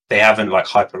they haven't like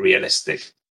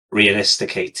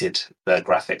realisticated the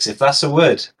graphics. If that's a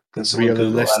word, can someone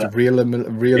Google that?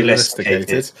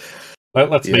 Realisticated.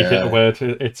 Let's make it a word.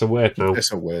 It's a word now.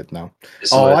 It's a word now.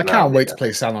 I can't wait to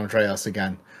play San Andreas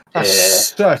again.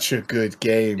 That's such a good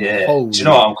game. Yeah. Holy. Do you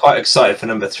know what? I'm quite excited for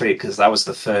number 3 because that was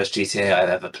the first GTA I've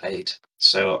ever played.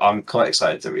 So I'm quite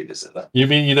excited to revisit that. You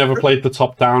mean you never played the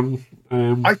top-down?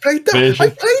 I played that. Version? I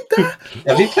played that.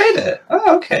 Have you played it?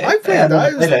 Oh, okay. I played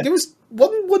that. It was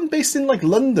one based in like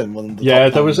London. One of the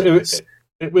there was.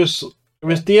 It was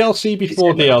DLC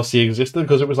before DLC existed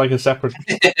because it was like a separate.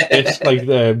 It's like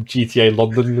the GTA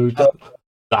London mode.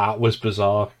 That was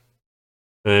bizarre.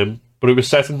 But it was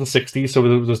set in the 60s, so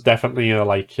it was definitely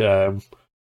I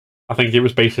think it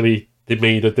was basically they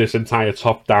made this entire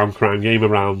top-down crime game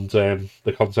around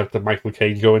the concept of Michael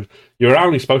Caine going, "You're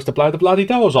only supposed to blow the bloody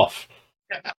doors off."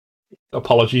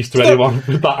 Apologies to anyone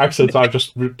with that accent I've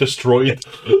just destroyed.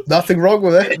 Nothing wrong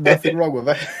with it. Nothing wrong with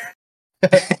it.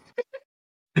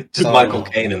 Just Michael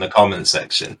Caine in the comments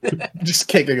section. Just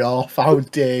kicking off. How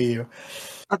dare you?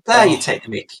 How dare you take the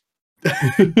mic?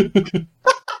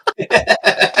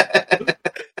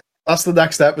 That's the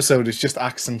next episode. It's just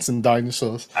accents and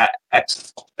dinosaurs.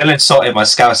 Bill insulted my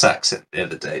Scouse accent the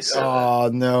other day. So oh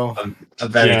no! I'm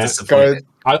very disappointed.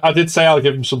 I did say I'll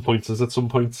give him some pointers at some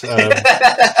point.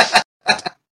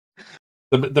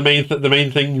 The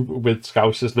main thing with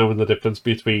Scouse is knowing the difference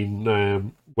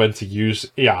between when to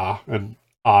use ER and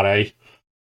RA.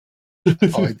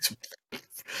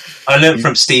 I learned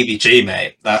from Stevie G,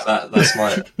 mate. That's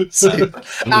my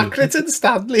Accrington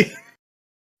Stanley.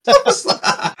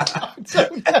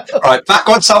 Right, back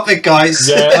on topic, guys.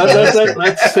 Yeah,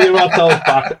 let's see ourselves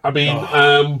back. I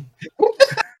mean,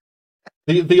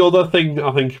 the other thing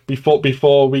I think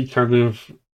before we kind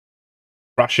of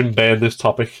crash and burn this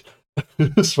topic,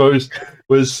 I suppose,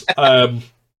 was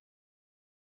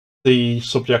the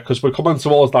subject, because we're coming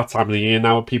towards that time of the year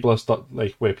now,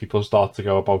 where people start to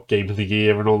go about Game of the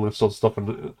Year and all this sort of stuff,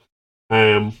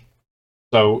 and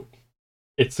so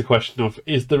it's the question of,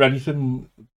 is there anything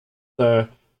because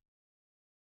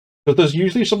there's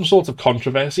usually some sort of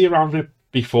controversy around it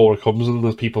before it comes, and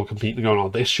there's people competing going, "Oh,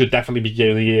 this should definitely be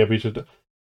Game of the Year."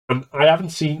 And I haven't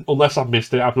seen, unless I've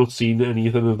missed it, I've not seen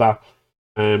anything of that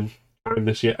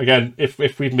this year. Again, if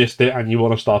we've missed it and you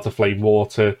want to start a flame war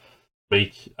to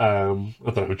make I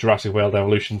don't know, Jurassic World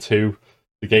Evolution 2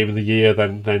 the Game of the Year,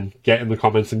 then get in the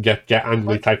comments and get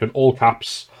angry, type in all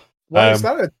caps. Why is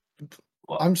that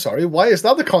I'm sorry, why is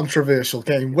that a controversial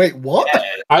game? Wait, what?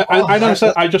 I never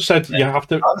said. I just said you have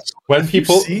to. When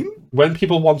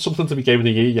people want something to be Game of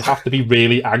the Year, you have to be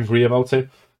really angry about it.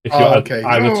 If you're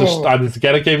either to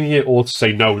get a Game of the Year or to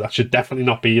say no, that should definitely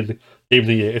not be in the Game of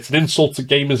the Year. It's an insult to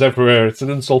gamers everywhere. It's an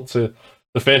insult to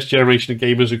the first generation of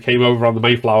gamers who came over on the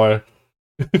Mayflower.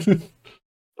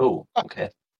 Oh,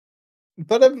 okay.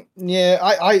 But yeah,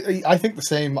 I think the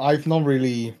same. I've not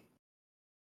really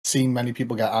seen many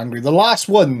people get angry. The last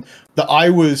one that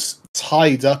I was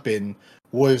tied up in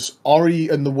was Ori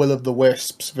and the Will of the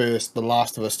Wisps versus The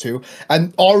Last of Us 2,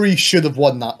 and Ori should have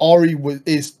won that. Ori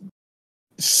is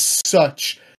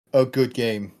such a good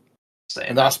game,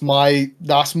 and that's my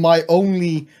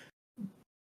only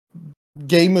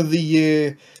Game of the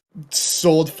Year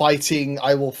sword fighting,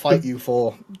 I will fight you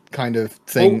for kind of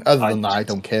thing. Other than that, I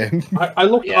don't care. I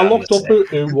looked up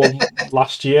who won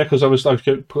last year, because I was like,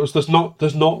 because there's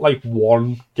not like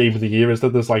one Game of the Year, is there?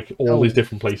 There's like all these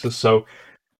different places. So,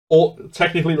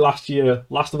 technically last year,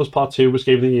 Last of Us Part 2 was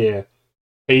Game of the Year,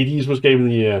 Hades was Game of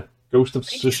the Year, Ghost of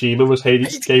Tsushima was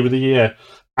Game of the Year,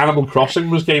 Animal Crossing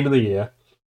was Game of the Year.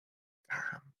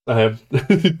 That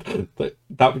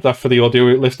for the audio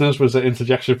listeners was an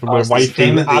interjection from my wife, who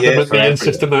adamantly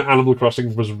insisted that Animal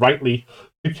Crossing was rightly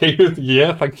the Game of the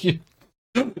Year. Thank you.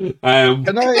 Can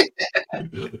I?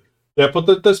 Yeah,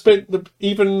 but there's been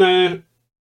even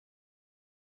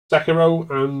Sekiro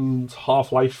and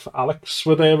Half-Life Alyx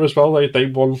were there as well. They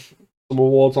won some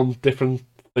awards on different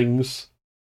things.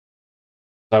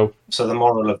 So the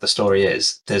moral of the story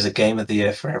is there's a Game of the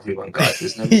Year for everyone, guys.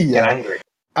 There's no need to get angry.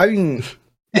 I mean,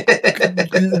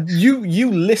 you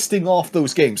listing off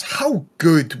those games, how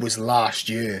good was last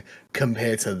year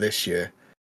compared to this year?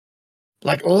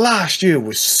 Like, last year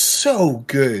was so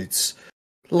good.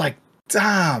 Like,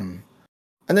 damn.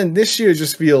 And then this year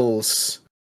just feels...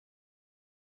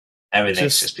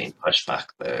 Everything's just been pushed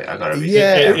back, though. I gotta be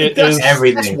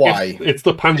everything. That's why. It's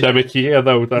the pandemic year,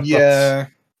 though. Yeah.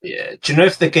 Do you know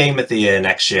if the Game of the Year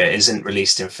next year isn't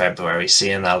released in February,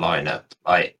 seeing that lineup,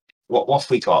 like, what have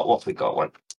we got? What have we got?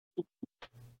 One.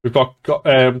 We've got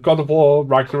God of War,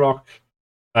 Ragnarok,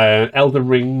 Elden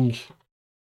Ring,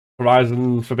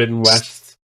 Horizon Forbidden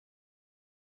West.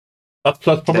 That's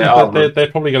probably they're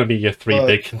probably going to be your three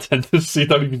big contenders. So you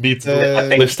don't even need to I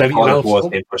think list anything God else. of War's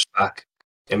been pushed back.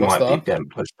 It might be getting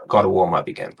pushed back. God of War might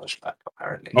be getting pushed back,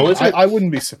 apparently. Oh, is it? I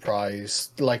wouldn't be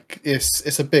surprised. Like,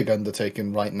 it's a big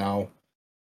undertaking right now.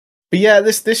 But yeah,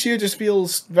 this year just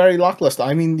feels very lackluster.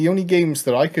 I mean, the only games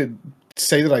that I could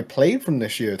say that I played from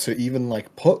this year to even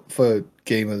like put for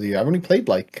Game of the Year, I've only played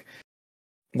like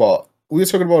what we were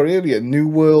talking about earlier: New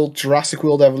World, Jurassic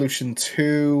World Evolution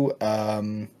 2.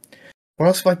 What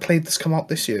else have I played that's come out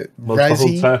this year?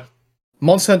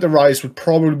 Monster Hunter Rise would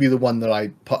probably be the one that I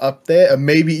put up there, and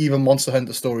maybe even Monster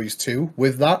Hunter Stories 2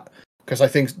 with that, because I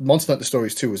think Monster Hunter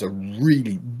Stories 2 is a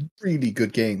really, really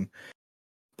good game.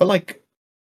 But like,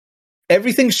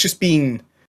 everything's just been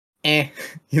it's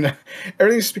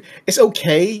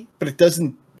okay, but it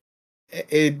doesn't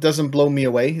blow me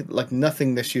away. Like,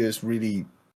 nothing this year has really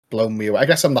blown me away. I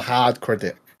guess I'm the hard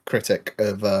critic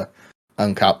of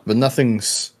Uncapped, but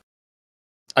nothing's.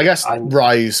 I guess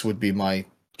Rise would be my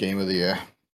Game of the Year.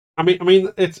 I mean,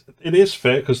 it is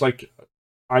fair because, like,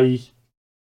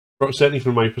 certainly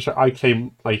from my perspective, I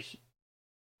came like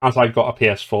as I got a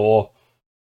PS4,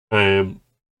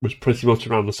 was pretty much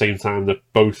around the same time that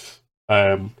both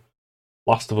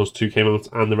Last of Us 2 came out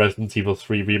and the Resident Evil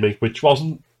 3 remake, which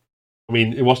wasn't. I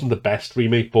mean, it wasn't the best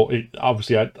remake, but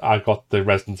obviously I got the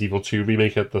Resident Evil 2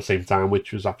 remake at the same time,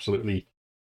 which was absolutely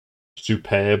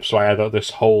superb. So I had this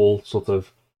whole sort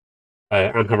of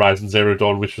and Horizon Zero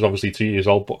Dawn, which was obviously 2 years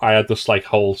old, but I had this like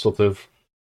whole sort of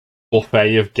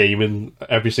buffet of gaming.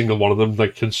 Every single one of them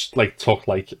took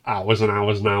like hours and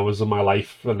hours and hours of my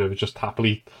life, and I was just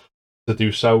happily to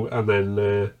do so. And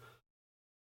then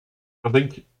I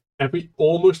think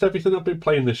almost everything I've been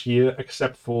playing this year,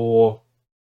 except for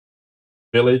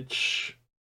Village.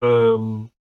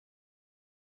 Village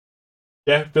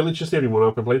is the only one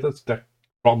I've been playing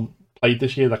played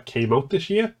this year that came out this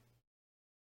year.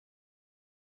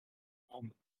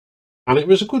 And it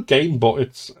was a good game,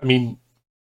 but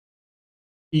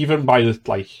even by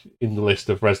in the list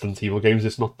of Resident Evil games,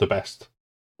 it's not the best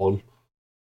one.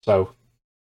 So,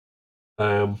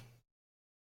 and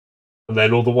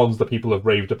then other ones that people have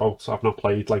raved about, I've not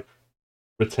played, like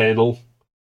Returnal,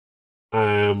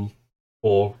 or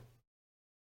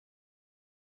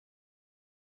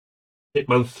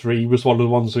Hitman 3 was one of the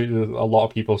ones that a lot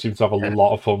of people seem to have a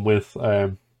lot of fun with,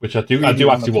 which I do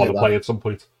actually want to play at some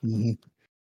point. Mm-hmm.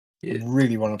 Yeah. I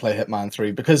really want to play Hitman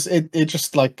 3 because it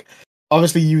just like,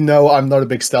 obviously, I'm not a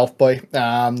big stealth boy.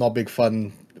 I'm not big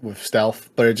fun with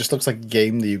stealth, but it just looks like a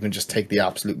game that you can just take the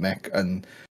absolute mech, and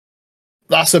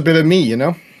that's a bit of me,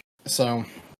 So,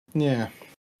 yeah.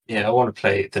 Yeah, I want to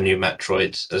play the new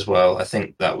Metroid as well. I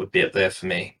think that would be up there for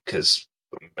me because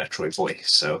I'm a Metroid boy.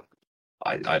 So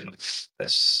I love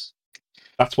this.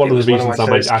 That's one of the reasons I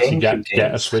might actually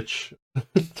get a Switch.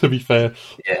 To be fair,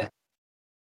 yeah.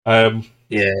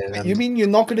 You mean you're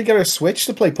not going to get a Switch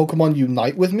to play Pokemon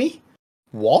Unite with me?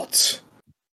 What?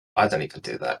 I don't even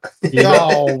do that.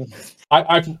 No.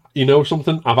 I've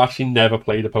something? I've actually never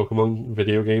played a Pokemon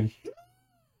video game.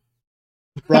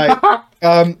 Right.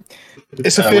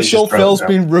 It's official. Phil's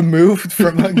been removed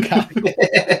from Uncapped.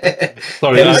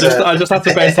 Sorry, I just had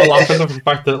to burst out laughing at the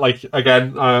fact that, like,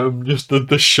 again, just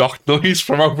the shock noise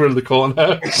from over in the corner.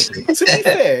 To be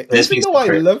fair,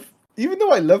 even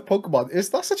though I love Pokemon, is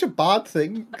that such a bad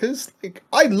thing? Because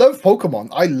I love Pokemon,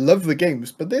 I love the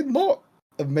games, but they're not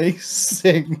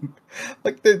amazing.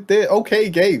 Like, they're okay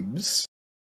games.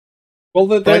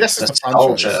 Well, I guess it's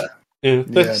nostalgia. Yeah,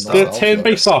 they're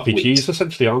turn-based RPGs,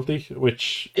 essentially, aren't they?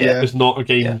 Which is not a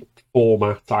game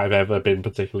format I've ever been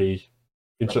particularly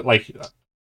into. Like,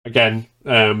 again,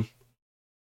 I'm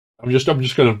just going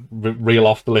to reel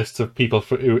off the list of people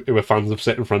who are fans of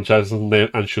certain franchises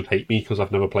and should hate me because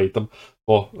I've never played them.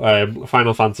 But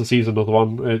Final Fantasy is another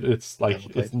one. It's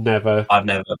like it's never. I've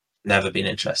never been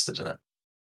interested in it.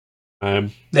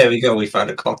 There we go. We found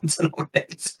a comment on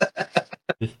it.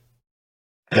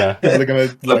 Yeah,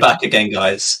 we're back again,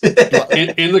 guys.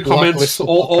 in the comments,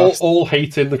 all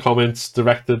hate in the comments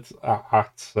directed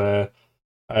at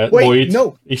Lloyd.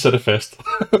 No, he said it first.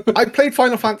 I played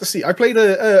Final Fantasy. I played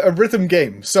a rhythm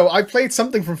game, so I played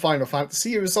something from Final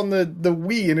Fantasy. It was on the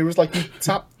Wii, and it was like you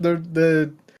tap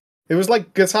the. It was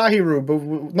like Guitar Hero, but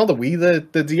not the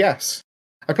Wii, the DS.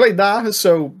 I played that,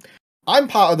 so I'm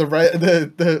part of the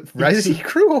Resi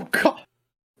crew. Oh god.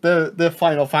 The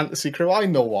Final Fantasy crew. I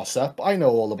know what's up. I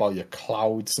know all about your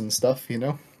clouds and stuff, See,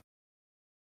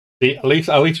 at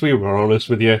least we were honest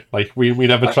with you. Like we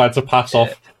never tried to pass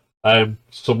off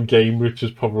some game which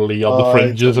is probably on the I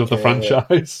fringes don't of the care.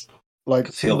 franchise.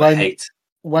 Like Feel the hate.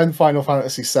 when Final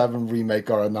Fantasy VII remake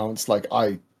got announced, like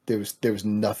there was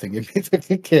nothing in me that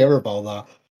could care about that.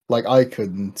 Like I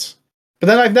couldn't. But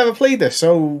then I've never played this,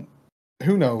 so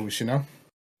who knows? You know,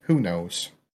 who knows?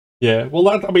 Yeah, well,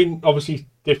 that I mean, obviously,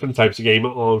 different types of game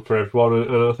on for everyone,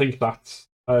 and I think that's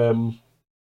the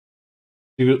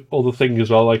other thing as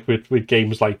well. Like with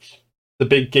games like the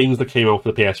big games that came out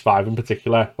for the PS5 in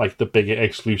particular, like the big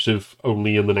exclusive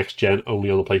only in the next gen,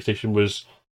 only on the PlayStation, was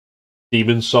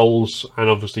Demon's Souls, and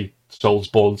obviously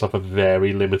Soulsborne's have a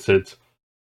very limited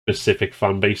specific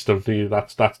fan base, don't they?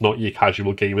 That's not your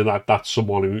casual gamer. That's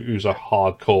someone who's a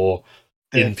hardcore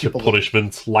into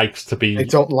punishment, likes to be. They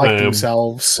don't like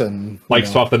themselves and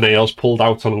likes to have the nails pulled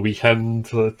out on a weekend,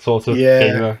 sort of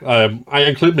yeah. gamer. I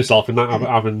include myself in that. I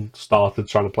haven't started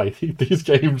trying to play these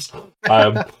games,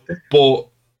 but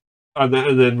and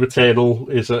then Returnal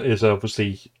is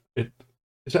obviously is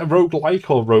it a roguelike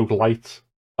or roguelite?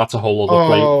 That's a whole other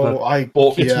play.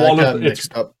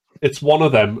 It's one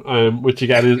of them, which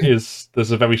again is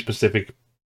there's a very specific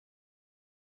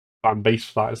fan base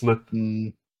for that, isn't it?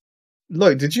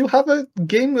 Look, did you have a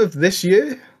game of this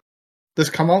year that's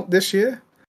come out this year?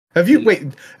 Have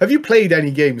you played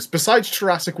any games besides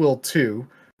Jurassic World 2,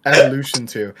 Evolution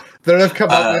 2 that have come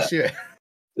out this year?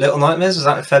 Little Nightmares, was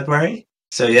that in February?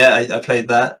 So yeah, I played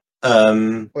that.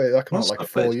 Wait, that came out like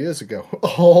 4 years ago.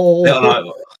 Oh, Little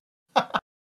Nightmares.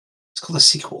 It's called a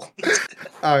sequel.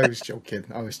 I was joking.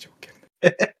 Little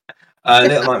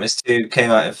Nightmares 2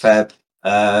 came out in Feb.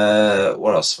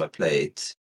 What else have I played?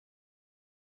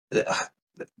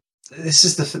 This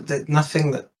is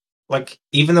nothing that, like,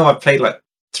 even though I've played like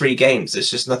 3 games,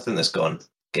 there's just nothing that's gone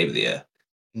Game of the Year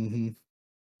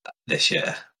this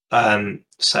year.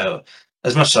 So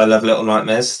as much as I love Little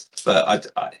Nightmares,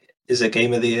 but I is it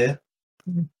Game of the Year?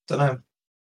 Don't know.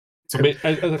 I mean,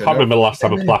 I can't remember the last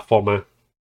time a platformer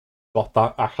got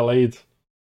that accolade.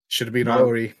 Should have been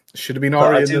Ori. Should have been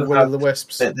Ori and Will of the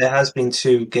Wisps. There has been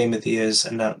 2 Game of the Years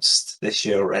announced this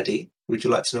year already. Would you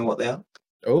like to know what they are?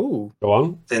 Oh, go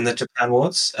on. In the Japan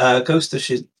Awards, Ghost of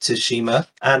Tsushima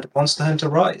and Monster Hunter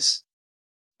Rise,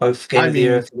 both Game of the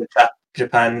Year for the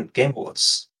Japan Game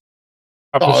Awards.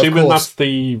 I'm presuming that's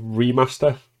the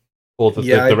remaster or the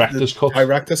director's cut.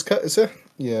 Director's cut, is it?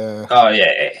 Yeah. Oh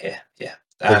yeah.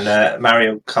 And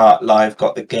Mario Kart Live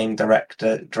got the game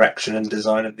direction and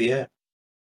design of the year.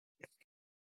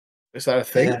 Is that a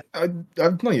thing? Yeah.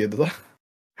 I've not heard of that.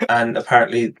 And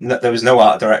apparently there was no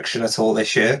art direction at all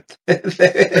this year.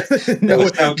 there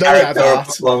was no character or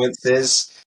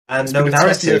performances and no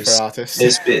narratives.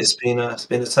 It's been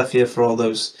a tough year for all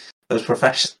those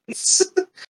professions.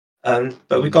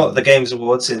 But we got the Games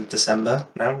Awards in December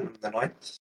now, the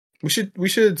 9th. We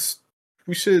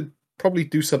should probably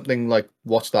do something like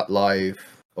watch that live,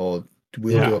 or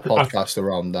we'll do a podcast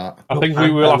around that. I think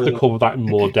we will have to cover that in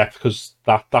more depth, because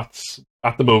that's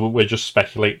at the moment we're just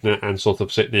speculating and sort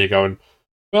of sitting here going,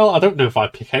 well, I don't know if I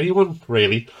pick anyone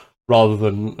really, rather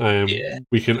than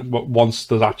we can, once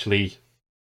there's actually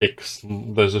picks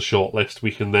and there's a short list,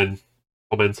 we can then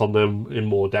comment on them in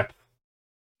more depth.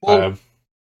 Well,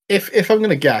 if I'm going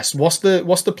to guess, what's the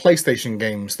PlayStation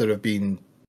games that have been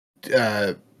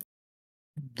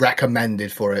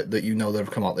recommended for it that that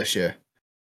have come out this year?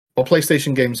 What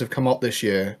PlayStation games have come out this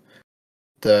year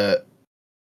that...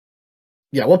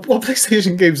 Yeah, what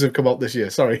PlayStation games have come out this year?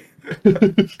 Sorry.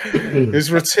 There's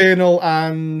Returnal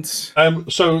and...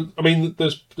 So, I mean,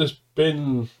 there's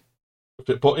been...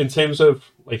 But in terms of,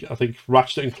 like, I think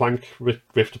Ratchet and Clank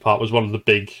Rift Apart was one of the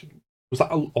big... Was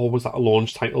that a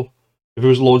launch title? If it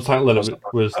was a launch title, then it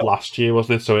was last year,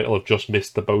 wasn't it? So it'll have just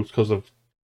missed the boat because of...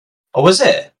 Oh, was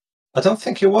it? I don't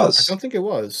think it was. I don't think it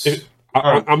was.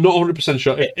 I'm not 100%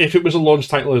 sure. If it was a launch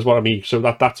title is what I mean. So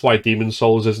that's why Demon's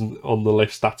Souls isn't on the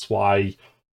list. That's why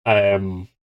I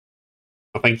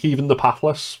think even The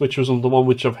Pathless, which was the one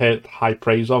which I've heard high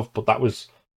praise of, but that was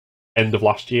end of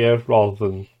last year rather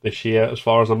than this year, as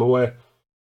far as I'm aware.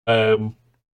 So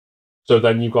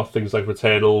then you've got things like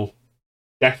Returnal,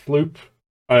 Deathloop,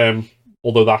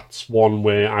 although that's one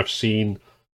where I've seen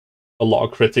a lot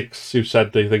of critics who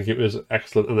said they think it was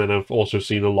excellent, and then I've also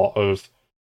seen a lot of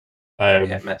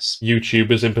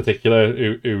YouTubers in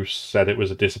particular who said it was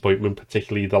a disappointment,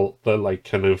 particularly the like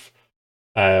kind of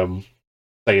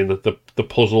saying that the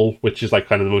puzzle, which is like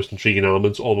kind of the most intriguing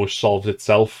elements, almost solves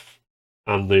itself,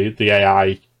 and the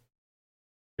AI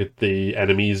with the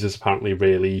enemies is apparently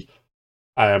really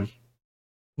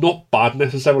not bad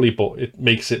necessarily, but it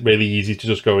makes it really easy to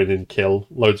just go in and kill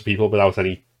loads of people without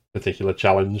any particular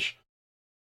challenge.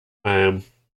 So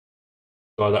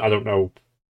I don't know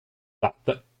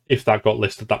that if that got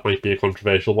listed, that might be a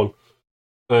controversial one.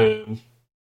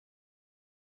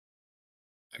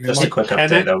 Just a quick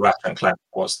update, though. Ratchet and Clank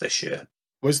was this year.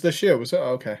 Was this year? Was it?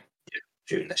 Okay. Yeah,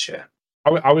 June this year.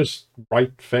 I was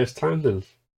right first time then.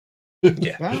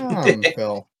 Yeah.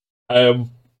 Phil.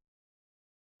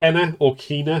 Kena or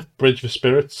Kena, Bridge of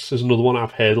Spirits is another one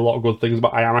I've heard a lot of good things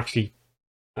about. I am actually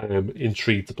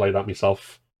intrigued to play that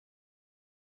myself.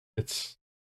 That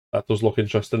does look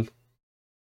interesting.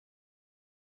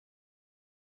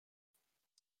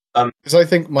 Because I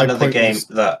think my another game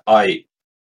that I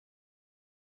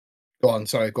go on.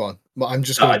 Well, I'm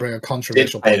just going to bring a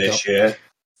controversial play point this up. year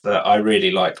that I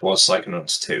really liked was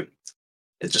Psychonauts 2.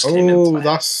 It just came into my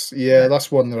that's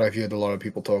one that I've heard a lot of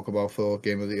people talk about for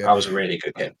Game of the Year. That was a really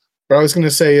good game. But I was going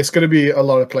to say it's going to be a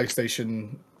lot of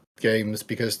PlayStation games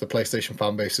because the PlayStation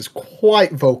fan base is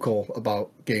quite vocal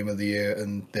about Game of the Year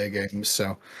and their games.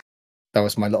 So that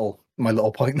was my little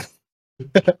point.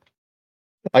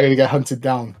 I'm going to get hunted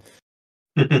down.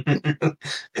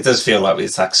 It does feel like we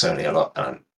attack Sony a lot.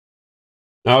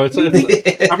 No, it's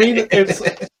I mean, it's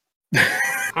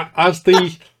as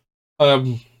the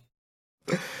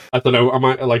I don't know. I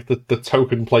might like the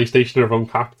token PlayStation of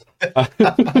Uncapped.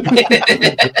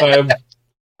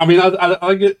 I mean,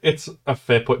 I think it's a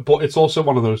fair point, but it's also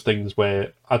one of those things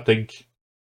where I think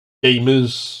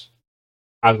gamers,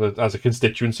 as a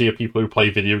constituency of people who play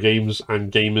video games,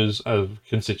 and gamers as a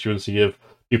constituency of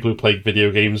people who play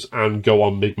video games and go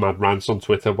on big mad rants on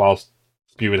Twitter whilst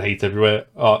spewing hate everywhere,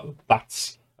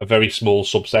 that's a very small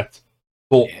subset.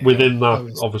 But within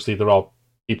that, obviously, there are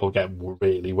people getting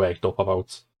really worked up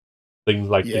about things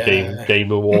like the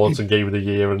game awards and Game of the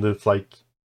Year, and it's like,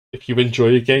 if you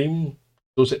enjoy a game,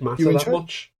 does it matter that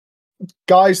much?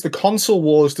 Guys, the console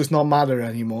wars does not matter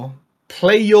anymore.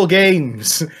 Play your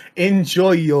games.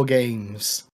 Enjoy your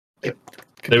games.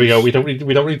 There we go. We don't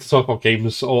need to talk about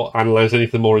games or analyze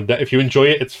anything more in depth. If you enjoy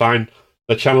it, it's fine.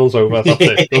 The channel's over. That's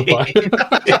it.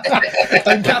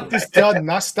 Uncapped is done.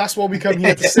 That's what we come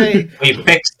here to say. We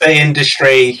fixed the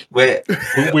industry. We've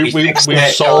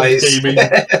solved gaming.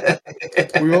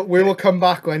 We will come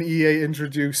back when EA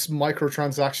introduce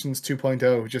microtransactions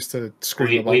 2.0 just to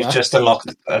scream about that. We've just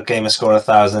unlocked a gamer score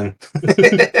 1,000.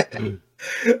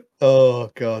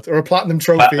 Oh god, or a platinum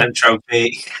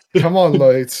trophy. Come on,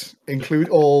 Lloyd. Include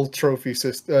all trophy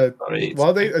systems. What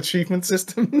are they? Achievement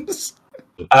systems.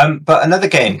 But another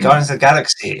game, Guardians of the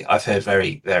Galaxy, I've heard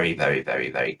very, very, very,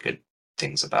 very, very good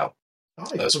things about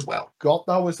as well. God,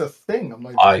 that was a thing. I'm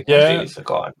like, I completely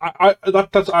forgot.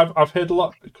 I've heard a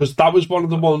lot because that was one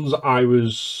of the ones I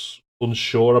was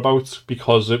unsure about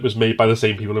because it was made by the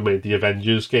same people who made the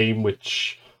Avengers game,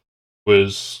 which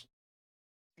was.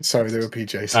 Sorry, they were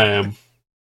PJs.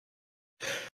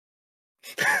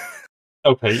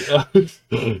 Okay.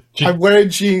 I'm wearing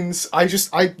jeans. I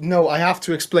have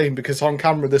to explain because on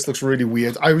camera this looks really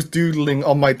weird. I was doodling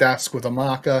on my desk with a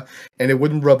marker and it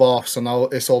wouldn't rub off, so now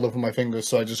it's all over my fingers,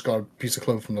 so I just got a piece of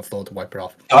cloth from the floor to wipe it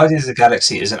off. Guardians of the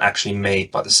Galaxy isn't actually made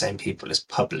by the same people as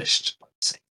published.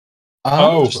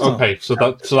 Okay. So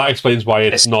that explains why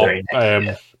it's not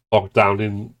bogged down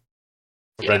in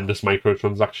horrendous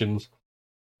microtransactions.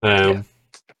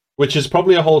 Which is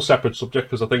probably a whole separate subject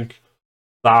because I think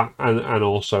that and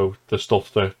also the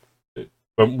stuff that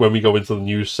when we go into the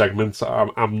news segments,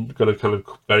 I'm going to kind of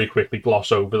very quickly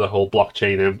gloss over the whole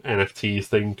blockchain and NFTs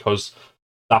thing because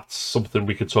that's something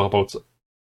we could talk about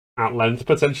at length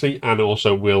potentially, and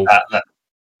also will.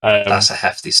 That's a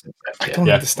hefty subject. I don't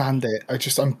understand it.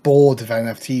 I'm bored of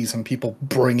NFTs and people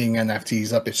bringing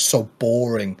NFTs up. It's so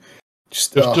boring.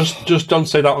 Just don't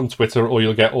say that on Twitter, or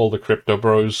you'll get all the crypto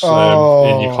bros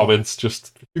in your comments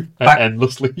just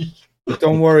endlessly.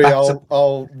 Don't worry,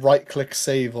 I'll right click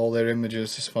save all their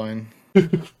images. It's fine.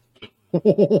 Back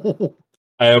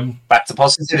to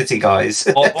positivity, guys.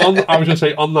 I was going to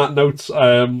say on that note,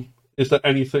 is there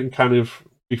anything kind of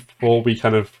before we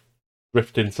kind of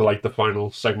drift into like the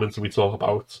final segments and we talk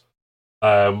about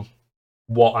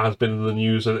what has been in the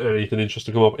news and anything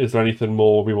interesting come up? Is there anything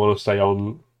more we want to say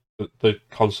on the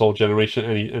console generation?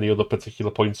 Any other particular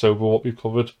points over what we've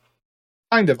covered?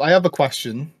 Kind of. I have a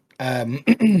question.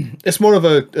 It's more of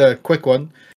a quick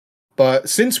one, but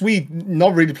since we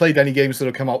not really played any games that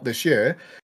have come out this year,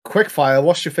 quickfire,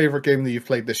 what's your favorite game that you've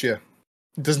played this year?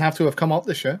 It doesn't have to have come out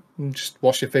this year. Just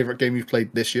what's your favorite game you've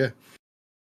played this year?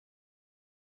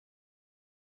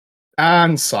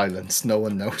 And silence. No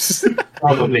one knows.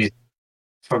 Probably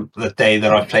from the day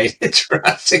that I played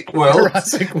Jurassic World.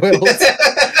 Jurassic World.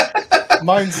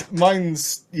 mine's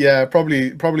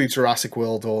probably Jurassic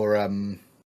World or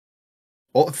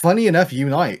funny enough,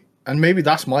 Unite. and maybe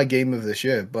that's my game of this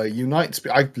year. But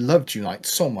I loved Unite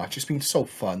so much. It's been so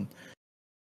fun.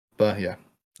 But yeah,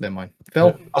 never mind.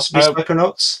 Phil, possibly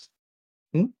Psychonauts.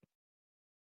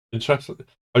 Interesting.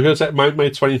 I was going to say my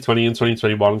 2020 and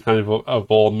 2021 kind of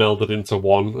have all melded into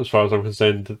one, as far as I'm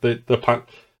concerned.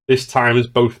 This time has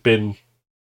both been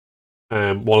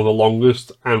one of the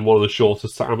longest and one of the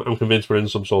shortest. I'm convinced we're in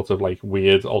some sort of like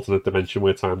weird alternate dimension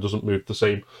where time doesn't move the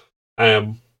same.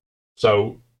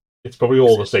 So it's probably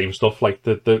all the same stuff, like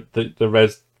playing the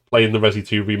Resi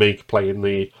 2 remake, playing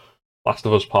the Last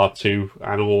of Us Part 2,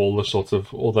 and all the sort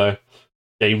of other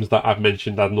games that I've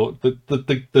mentioned.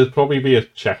 There'll probably be a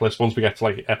checklist once we get to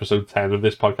like episode 10 of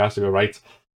this podcast to go, right,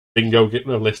 bingo, get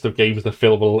a list of games that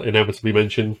Phil will inevitably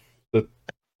mention, that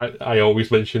I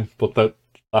always mention, but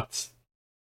that's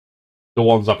the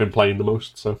ones I've been playing the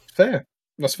most. So fair.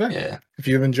 That's fair. Yeah. If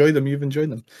you've enjoyed them, you've enjoyed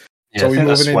them. Yeah, so we're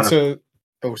moving into...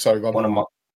 Oh, sorry, go on.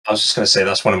 I was just going to say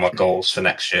that's one of my goals for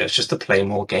next year. It's just to play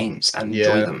more games and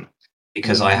enjoy them,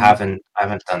 because I haven't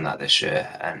done that this year,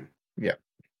 and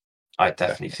I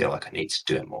definitely feel like I need to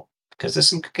do it more, because there's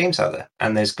some good games out there,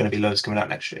 and there's going to be loads coming out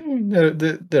next year.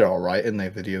 They're all right, and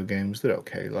they're video games. They're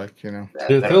okay, like, you know.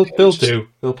 They'll do.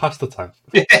 They'll pass the time.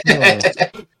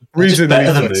 Reasonably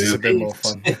is a bit more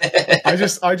fun.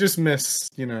 I just miss,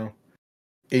 you know,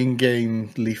 in-game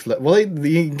leaflet. Well,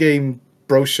 the in-game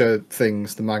brochure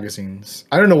things, the magazines.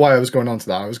 I don't know why I was going on to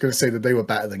that. I was going to say that they were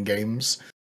better than games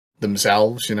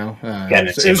themselves, you know.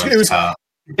 It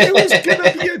was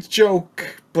going to be a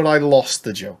joke, but I lost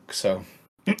the joke, so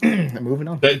moving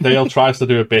on. Dale tries to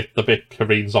do the bit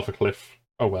careens off a cliff.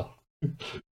 Oh well.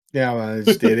 Yeah, well,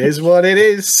 it is what it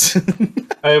is.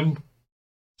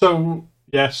 So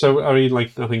I mean,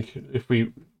 like, I think if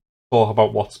we talk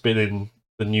about what's been in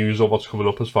the news or what's coming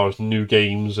up as far as new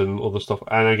games and other stuff,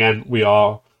 and again, we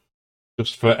are,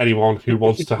 just for anyone who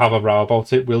wants to have a row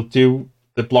about it, we'll do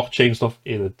the blockchain stuff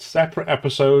in a separate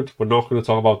episode. We're not going to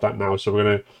talk about that now, so we're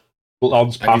going to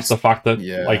glance past the fact that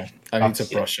I need to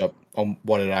brush up on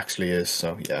what it actually is.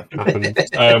 So yeah, I'm going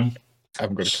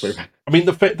to clear back. I mean,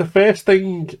 the first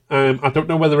thing, I don't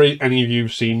know whether any of you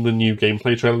have seen the new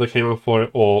gameplay trailer that came out for it,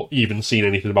 or even seen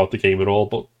anything about the game at all,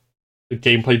 but the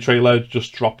gameplay trailer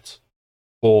just dropped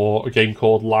for a game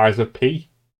called Lies of P.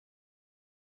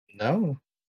 No,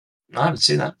 I haven't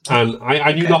seen that. And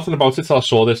I knew nothing about it till I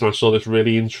saw this, and I saw this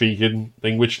really intriguing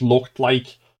thing, which looked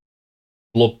like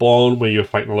Bloodborne, where you're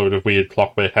fighting a load of weird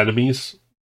clockwork enemies,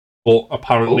 but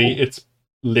apparently it's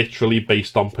literally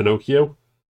based on Pinocchio.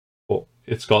 But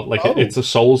it's got like it's a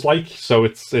Souls-like, so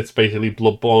it's basically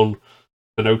Bloodborne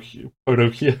Pinocchio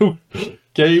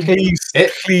game.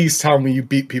 Please tell me you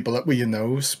beat people up with your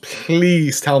nose.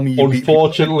 Please tell me you beat people.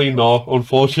 Unfortunately, not.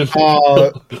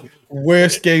 Unfortunately.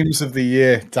 Worst games of the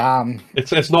year. Damn.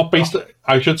 It's not based.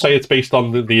 I should say it's based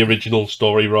on the original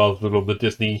story rather than on the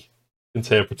Disney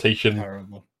interpretation.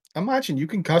 Terrible. Imagine you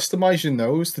can customize your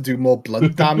nose to do more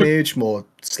blunt damage, more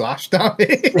slash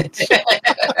damage.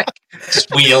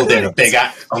 Just wielding a big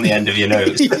axe on the end of your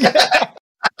nose. Yeah.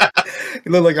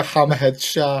 You look like a hammerhead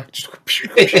shark.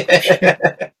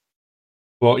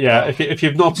 Well, yeah, if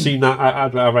you've not seen that,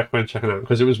 I'd recommend checking it out,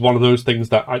 because it was one of those things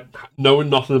that knowing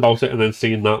nothing about it and then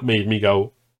seeing that made me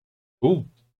go, ooh.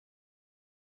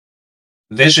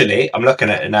 Visually, I'm looking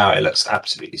at it now, it looks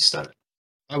absolutely stunning.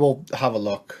 I will have a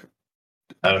look.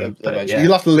 Yeah.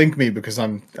 You'll have to link me, because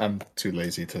I'm too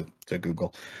lazy to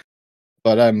Google.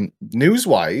 But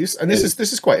news-wise, and this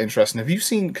is quite interesting. Have you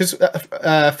seen, because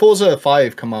Forza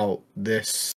 5 come out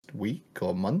this week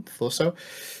or month or so?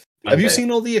 Monday. Have you seen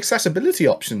all the accessibility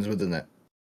options within it?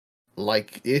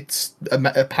 Like, it's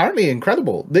apparently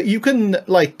incredible that you can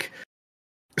like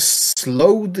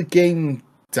slow the game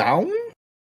down,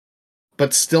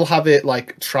 but still have it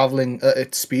like traveling at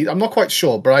its speed. I'm not quite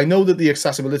sure, but I know that the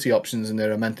accessibility options in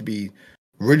there are meant to be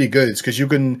really good, because you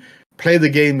can play the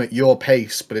game at your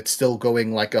pace, but it's still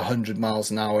going like 100 miles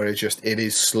an hour. It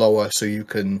is slower, so you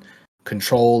can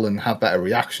control and have better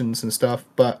reactions and stuff.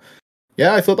 But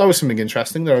yeah, I thought that was something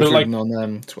interesting that I was reading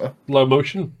on Twitter. Low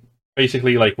motion,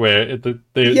 basically, like where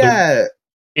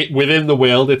within the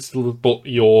world, it's but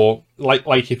you're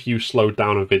like if you slowed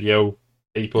down a video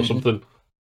tape or something.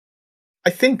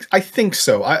 I think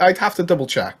so. I'd have to double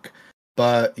check,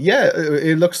 but yeah,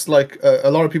 it looks like a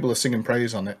lot of people are singing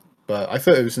praise on it. But I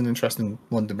thought it was an interesting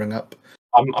one to bring up.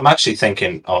 I'm actually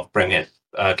thinking of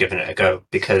giving it a go,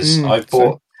 because I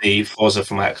bought the Forza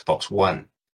for my Xbox One,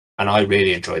 and I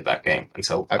really enjoyed that game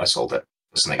until I sold it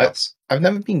for something else. I've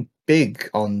never been big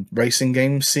on racing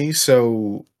games,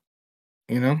 so,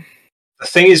 you know. The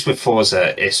thing is with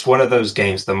Forza, it's one of those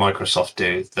games that Microsoft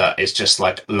do that is just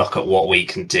like, look at what we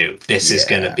can do. This is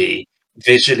going to be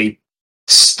visually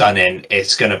stunning.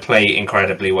 It's going to play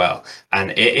incredibly well,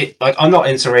 and it like I'm not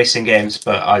into racing games,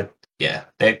 but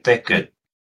they're good.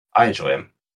 I enjoy them.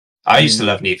 I used to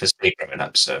love Need for Speed growing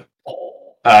up, so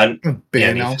Need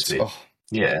for Speed.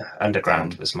 Yeah,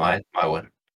 Underground was my one.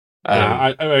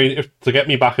 I mean, if to get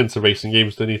me back into racing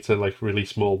games, they need to like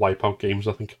release more Wipeout games,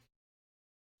 I think.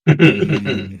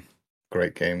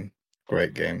 Great game.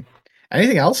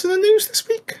 Anything else in the news this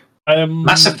week?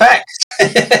 Mass Effect.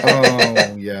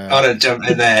 Oh yeah, gotta jump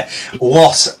in there.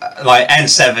 What like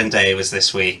N7 Day was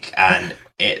this week, and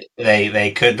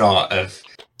they could not have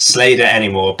slayed it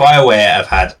anymore. BioWare have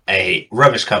had a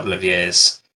rubbish couple of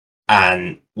years,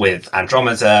 and with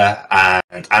Andromeda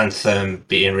and Anthem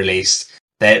being released,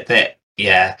 they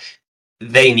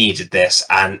needed this.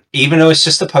 And even though it's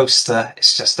just a poster,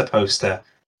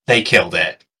 they killed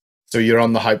it. So you're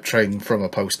on the hype train from a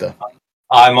poster.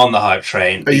 I'm on the hype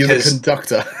train. Are you the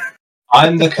conductor?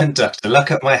 I'm the conductor.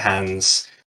 Look at my hands.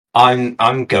 I'm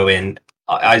going.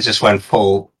 I just went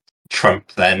full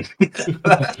Trump then.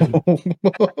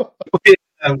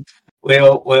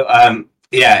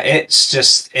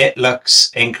 It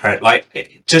looks incredible.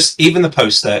 Like just even the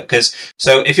poster, because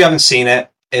so if you haven't seen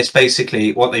it, it's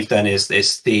basically what they've done is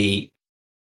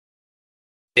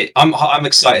I'm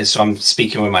excited, so I'm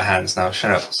speaking with my hands now.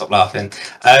 Shut up! Stop laughing.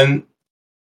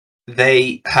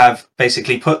 They have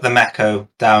basically put the Mako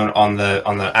down on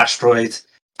the asteroid,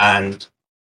 and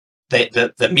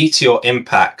the meteor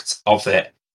impact of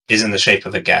it is in the shape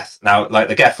of a Geth. Now, like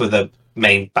the Geth were the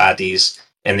main baddies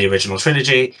in the original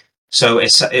trilogy, so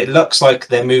it looks like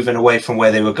they're moving away from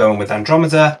where they were going with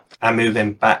Andromeda and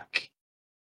moving back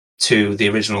to the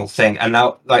original thing. And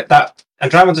now, like that,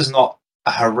 Andromeda's not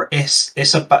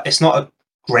it's not a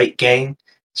great game.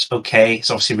 It's okay. It's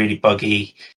obviously really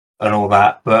buggy and all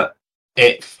that, but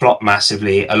it flopped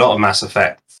massively. A lot of Mass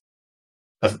Effect,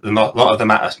 a lot of the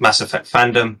Mass Effect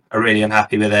fandom are really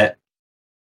unhappy with it.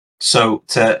 So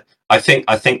I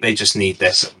think they just need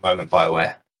this at the moment,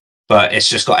 BioWare. But it's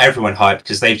just got everyone hyped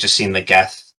because they've just seen the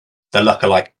Geth, the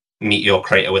lookalike meteor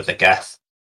crater with the Geth,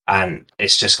 and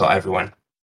it's just got everyone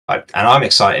hyped. And I'm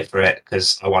excited for it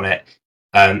because I want it.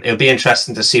 It'll be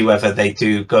interesting to see whether they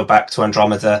do go back to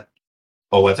Andromeda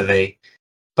or whether they.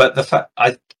 But the fact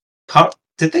I can't.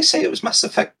 Did they say it was Mass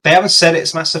Effect? They haven't said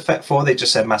it's Mass Effect 4. They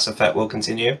just said Mass Effect will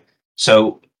continue.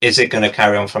 So is it going to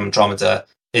carry on from Andromeda?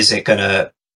 Is it going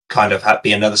to kind of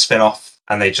be another spin-off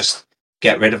and they just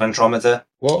get rid of Andromeda?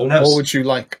 What would you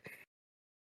like?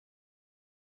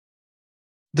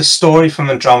 The story from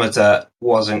Andromeda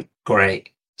wasn't great,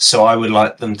 so I would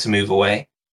like them to move away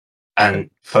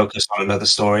and focus on another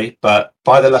story. But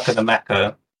by the look of the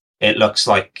Mako, it looks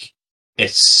like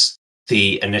it's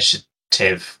the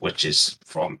initiative, which is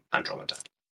from Andromeda.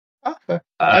 Okay.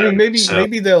 I mean, maybe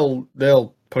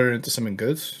they'll put it into something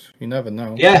good. You never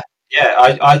know. Yeah.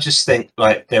 I just think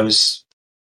like there was,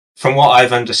 from what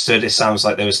I've understood, it sounds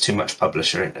like there was too much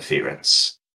publisher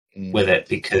interference with it,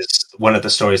 because one of the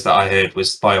stories that I heard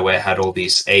was BioWare had all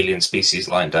these alien species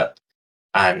lined up,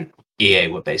 and EA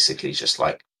were basically just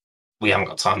like, we haven't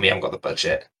got time, we haven't got the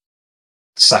budget,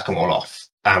 sack them all off,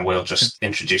 and we'll just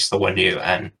introduce the one new,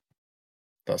 and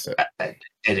that's it.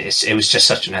 It was just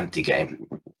such an empty game,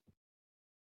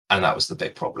 and that was the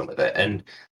big problem with it.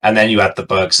 And then you had the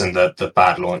bugs and the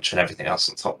bad launch and everything else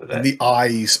on top of it. The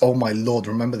eyes, oh my lord!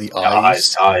 Remember the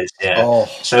eyes? Eyes, yeah. Oh,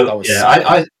 so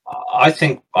yeah, I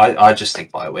just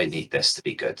think BioWare need this to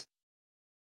be good.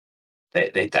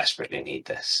 They desperately need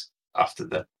this after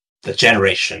the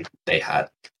generation they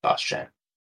had last gen.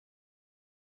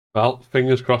 Well,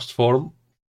 fingers crossed for them.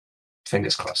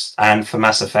 Fingers crossed. And for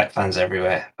Mass Effect fans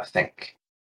everywhere, I think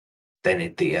they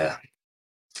need the...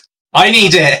 I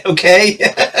need it, okay?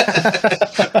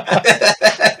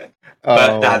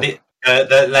 But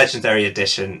the Legendary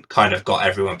Edition kind of got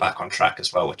everyone back on track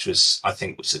as well, which I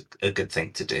think was a good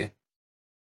thing to do.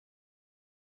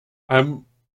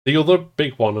 The other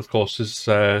big one, of course, is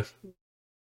Elden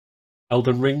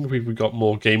Ring. We got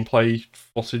more gameplay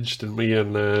footage, didn't we?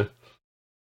 And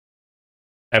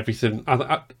everything.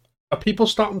 Are people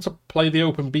starting to play the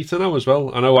open beta now as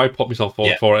well? I know I put myself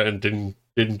forward for it and didn't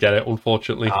get it,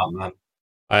 unfortunately. Oh man.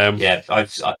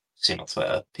 I've seen on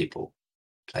Twitter people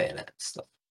playing it and stuff.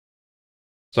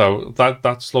 So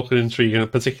that's looking intriguing.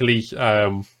 Particularly,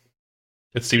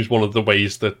 it seems one of the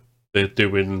ways that they're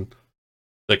doing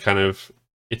the kind of,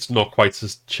 it's not quite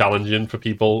as challenging for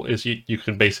people, is you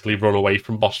can basically run away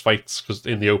from boss fights because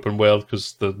in the open world,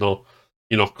 because you're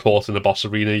not caught in the boss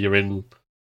arena.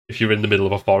 If you're in the middle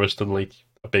of a forest and like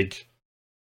a big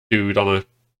dude on a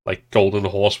like golden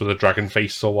horse with a dragon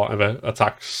face or whatever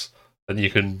attacks, then you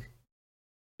can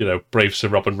Brave Sir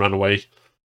Robin ran away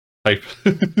type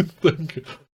thing,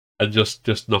 and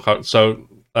just knock out. So,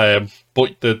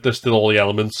 but there's still all the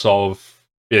elements of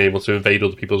being able to invade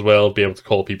other people's world, be able to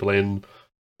call people in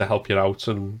to help you out,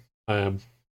 and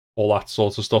all that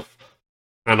sort of stuff.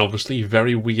 And obviously,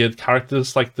 very weird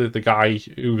characters like the guy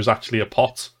who was actually a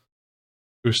pot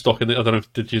who's stuck in it. I don't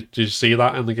know. Did you see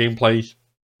that in the gameplay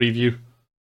preview?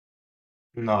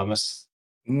 No, I must.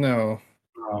 No,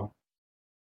 No.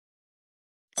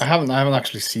 I haven't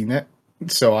actually seen it.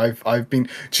 So I've been.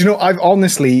 Do you know? I've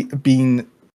honestly been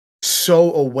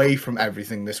so away from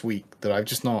everything this week that I've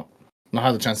just not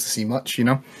had a chance to see much.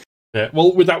 Yeah.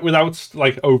 Well, without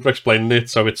like over explaining it,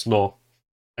 so it's not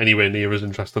anywhere near as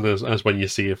interesting as when you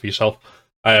see it for yourself.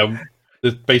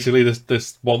 There's basically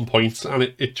this one point, and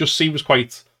it just seems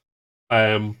quite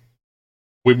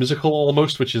whimsical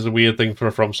almost, which is a weird thing for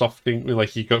a FromSoft game.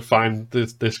 Like, you go find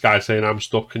this guy saying, "I'm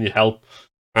stuck, can you help?"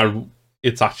 And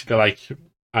it's actually like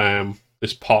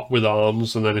this pot with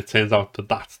arms, and then it turns out that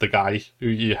that's the guy who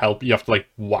you help. You have to like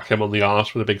whack him on the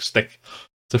arse with a big stick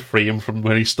to free him from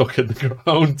where he's stuck in the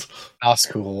ground. That's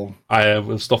cool.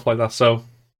 And stuff like that. So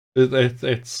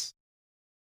it's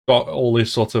got all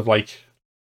these sort of like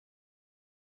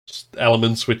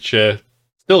elements which are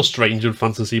still strange in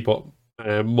fantasy, but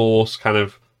more kind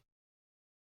of,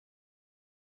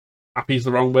 happy is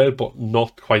the wrong word, but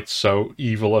not quite so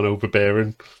evil and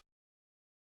overbearing.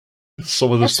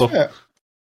 Some of the stuff. Fair.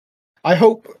 I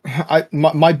hope.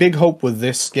 My big hope with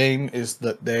this game is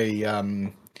that they.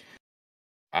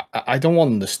 I don't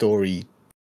want the story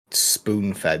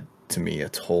spoon fed to me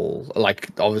at all.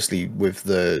 Like, obviously with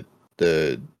the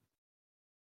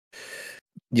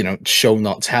show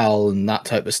not tell and that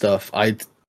type of stuff. I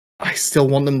still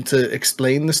want them to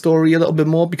explain the story a little bit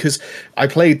more, because I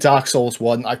played Dark Souls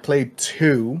 1, I played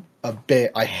 2 a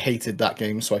bit. I hated that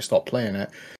game, so I stopped playing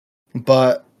it.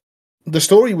 But the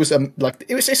story was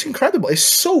it's incredible. It's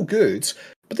so good,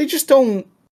 but they just don't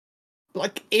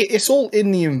it's all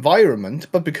in the environment.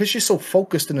 But because you're so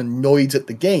focused and annoyed at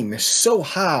the game, it's so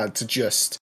hard to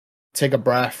just take a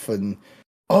breath and,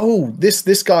 oh,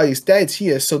 this guy is dead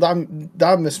here, so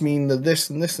that must mean that this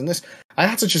and this and this. I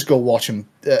had to just go watch him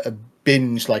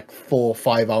binge like 4 or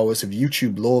 5 hours of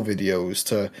YouTube lore videos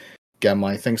to get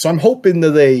my thing. So I'm hoping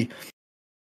that they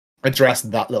address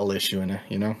that little issue in it.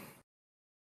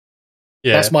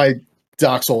 Yeah, that's my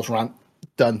Dark Souls rant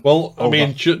done. Well, I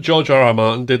mean, George R.R.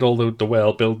 Martin did all the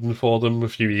world building for them a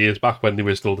few years back when they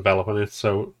were still developing it,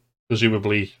 so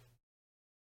presumably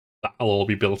that'll all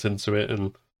be built into it.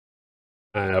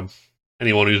 And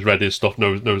anyone who's read his stuff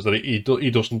knows that he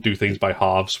doesn't do things by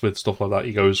halves with stuff like that.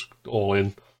 He goes all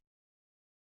in.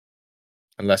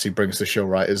 Unless he brings the show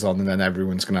writers on, and then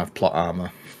everyone's going to have plot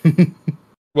armor.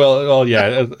 Well,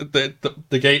 yeah,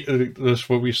 the game. That's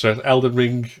what we said. Elden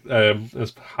Ring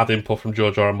has had input from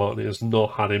George R. R. Martin. It has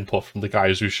not had input from the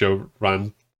guys who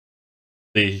ran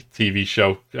the TV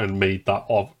show and made that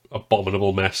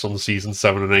abominable mess on season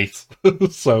 7 and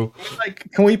 8. So,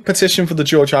 can we petition for the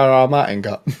George R. R. Martin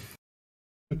cut?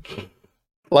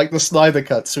 Like the Snyder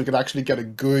cut, so we can actually get a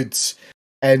good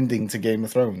ending to Game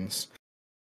of Thrones.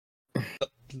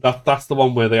 That's the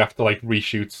one where they have to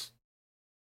reshoot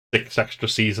 6 extra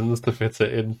seasons to fit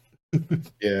it in.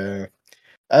 Yeah.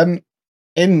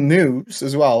 In news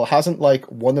as well, hasn't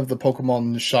one of the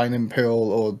Pokemon Shining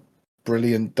Pearl or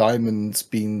Brilliant Diamonds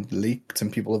been leaked,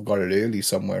 and people have got it early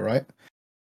somewhere, right?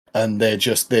 And they're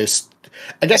just this.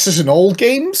 I guess it's an old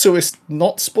game, so it's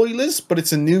not spoilers, but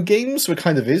it's a new game, so it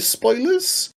kind of is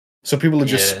spoilers. So people are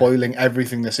just spoiling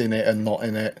everything that's in it and not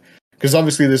in it, because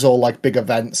obviously there's all big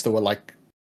events that were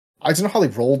I don't know how they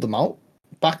rolled them out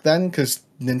back then, because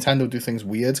Nintendo do things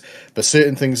weird, but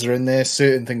certain things are in there,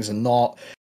 certain things are not.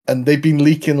 And they've been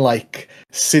leaking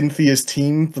Cynthia's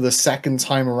team for the second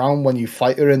time around when you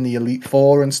fight her in the Elite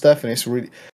Four and stuff, and it's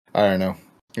really, I don't know,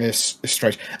 it's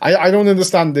strange. I don't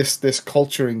understand this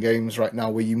culture in games right now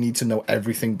where you need to know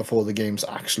everything before the game's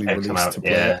actually released to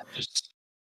play it.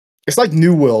 It's like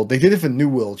New World. They did it for New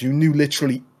World. You knew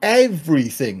literally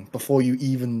everything before you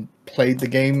even played the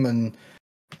game, and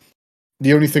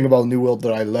the only thing about New World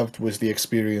that I loved was the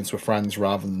experience with friends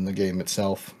rather than the game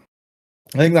itself.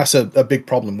 I think that's a big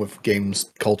problem with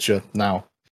games culture now.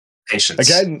 Patience.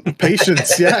 Again,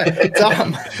 patience, yeah.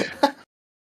 Damn.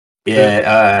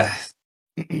 Yeah.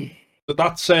 But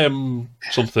that's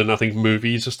something I think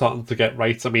movies are starting to get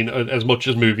right. I mean, as much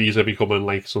as movies are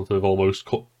becoming sort of almost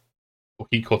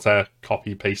cookie cutter,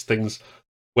 copy paste things,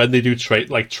 when they do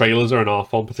trailers are an art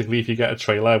form, particularly if you get a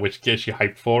trailer which gets you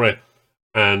hyped for it.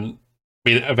 And I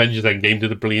mean, Avengers Endgame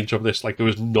did a brilliant job of this. There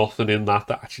was nothing in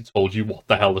that actually told you what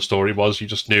the hell the story was. You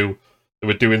just knew they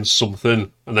were doing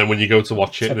something, and then when you go to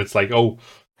watch it, and it's like, oh,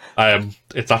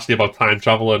 it's actually about time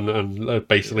travel and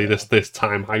basically this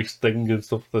time heist thing and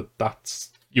stuff.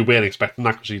 That's you weren't expecting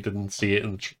that because you didn't see it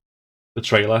in the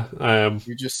trailer.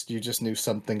 You just knew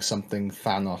something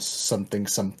Thanos, something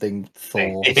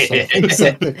Thor,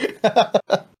 something.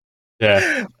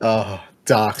 Yeah. Oh,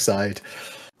 dark side.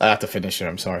 I have to finish it.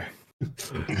 I'm sorry.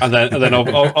 And then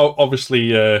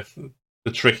obviously the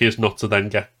trick is not to then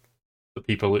get the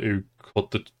people who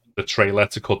cut the trailer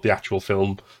to cut the actual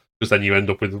film, because then you end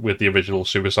up with the original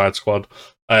Suicide Squad.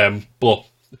 But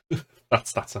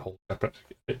that's a whole separate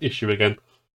issue again.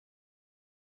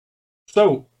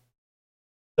 So,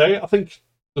 I think,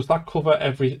 does that cover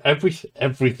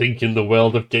everything in the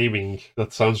world of gaming?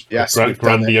 That sounds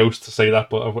grandiose to say that,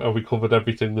 but have we covered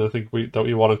everything that I think we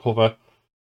want to cover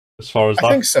as far as that? I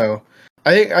think so.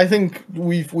 I think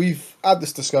we've had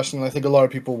this discussion, and I think a lot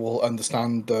of people will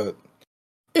understand that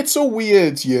it's a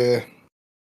weird year.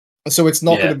 So it's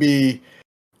not going to be,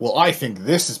 well, I think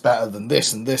this is better than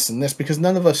this and this and this, because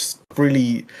none of us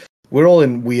really, we're all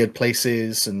in weird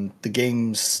places, and the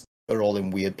games are all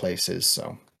in weird places,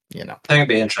 so, you know. I think it'd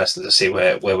be interesting to see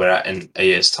where we're at in a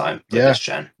year's time with this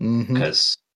gen.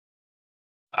 Because,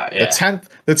 the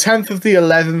 10th of the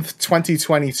 11th,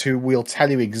 2022, we'll tell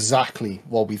you exactly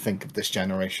what we think of this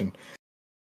generation.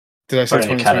 Did I say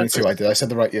 2022? I did. I said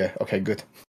the right year. Okay, good.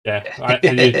 Yeah,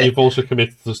 you've also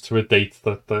committed us to a date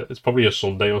that it's probably a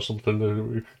Sunday or something that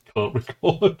we can't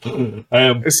record.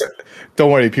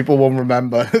 Don't worry, people won't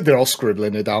remember. They're all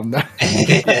scribbling it down there.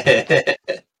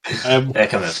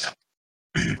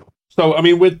 So, I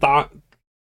mean, with that,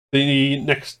 the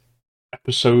next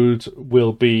episode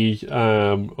will be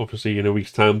obviously in a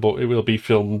week's time, but it will be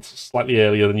filmed slightly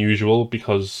earlier than usual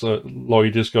because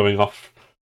Lloyd is going off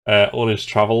on his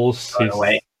travels. He's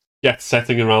jet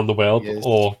setting around the world,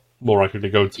 or more likely to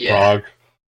go to Prague.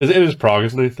 It is Prague,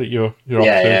 isn't it? That you're off to?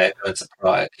 Yeah, going to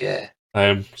Prague. Yeah.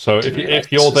 So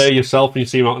if you're there yourself and you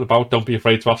see him out and about, don't be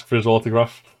afraid to ask for his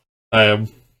autograph.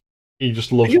 He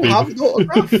just loves being... have an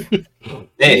autograph?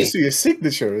 You see his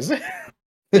signature, is it?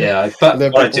 Yeah, what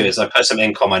I do is I put some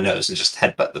ink on my nose and just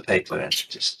headbutt the paper and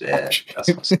just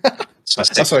that's my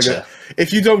signature.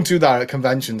 If you don't do that at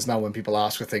conventions now, when people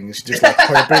ask for things, you just like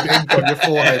put a big ink on your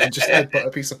forehead and just headbutt a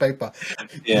piece of paper.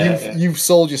 You've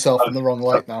sold yourself in the wrong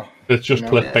light now. It's just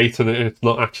clickbait, and it's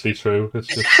not actually true. It's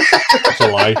just it's a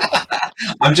lie.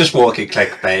 I'm just walking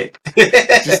clickbait.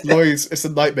 Just Lloyd's. It's a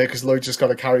nightmare because Lloyd just got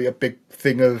to carry a big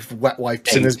thing of wet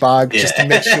wipes in his bag just to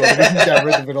make sure that he can get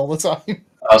rid of it all the time.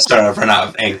 I'll start I've run out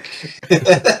of ink.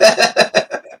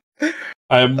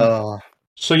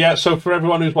 So for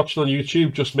everyone who's watching on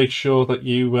YouTube, just make sure that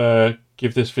you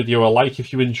give this video a like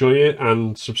if you enjoy it,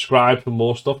 and subscribe for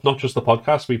more stuff. Not just the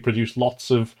podcast. We produce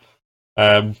lots of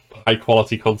high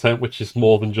quality content, which is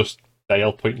more than just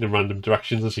Dale pointing in random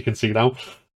directions, as you can see now.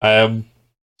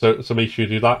 So make sure you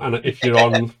do that. And if you're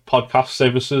on podcast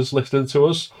services listening to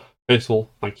us, first of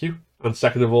all, thank you. And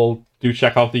second of all, do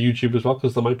check out the YouTube as well,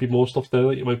 because there might be more stuff there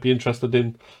that you might be interested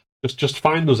in. Just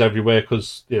find us everywhere,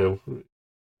 because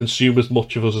consume as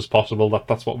much of us as possible.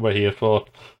 That's what we're here for,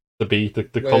 to be the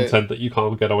content that you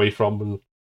can't get away from. And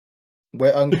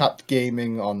we're Uncapped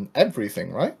Gaming on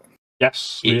everything, right?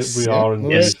 Yes, we are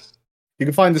indeed. You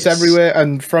can find us everywhere,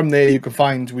 and from there you can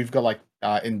find we've got like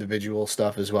individual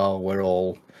stuff as well.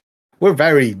 We're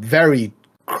very, very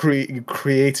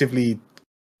creatively,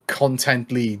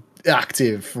 contently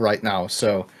active right now,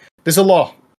 so there's a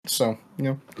lot. So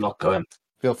not going.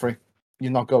 Feel free.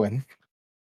 You're not going.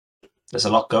 There's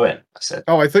a lot going. I said.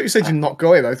 Oh, I thought you said you're not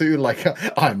going. I thought you were like,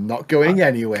 I'm not going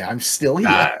anywhere. I'm still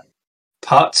here.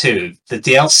 Part 2, the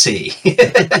DLC.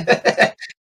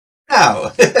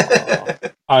 No.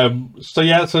 So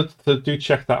do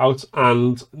check that out.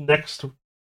 And the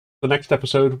next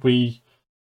episode, we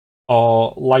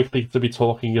are likely to be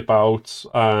talking about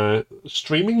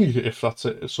streaming, if that's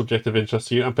a subject of interest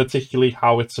to you, and particularly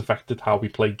how it's affected how we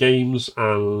play games,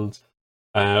 and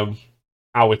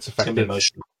how it's affected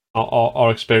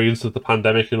our experience of the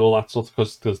pandemic and all that sort,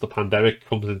 because the pandemic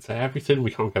comes into everything.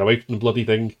 We can't get away from the bloody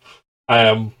thing.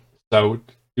 So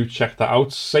do check that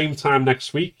out. Same time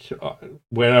next week,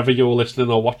 wherever you're listening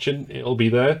or watching, it'll be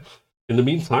there. In the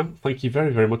meantime, thank you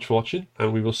very, very much for watching,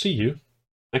 and we will see you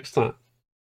next time.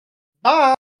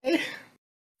 Bye.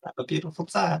 Have a beautiful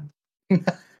time.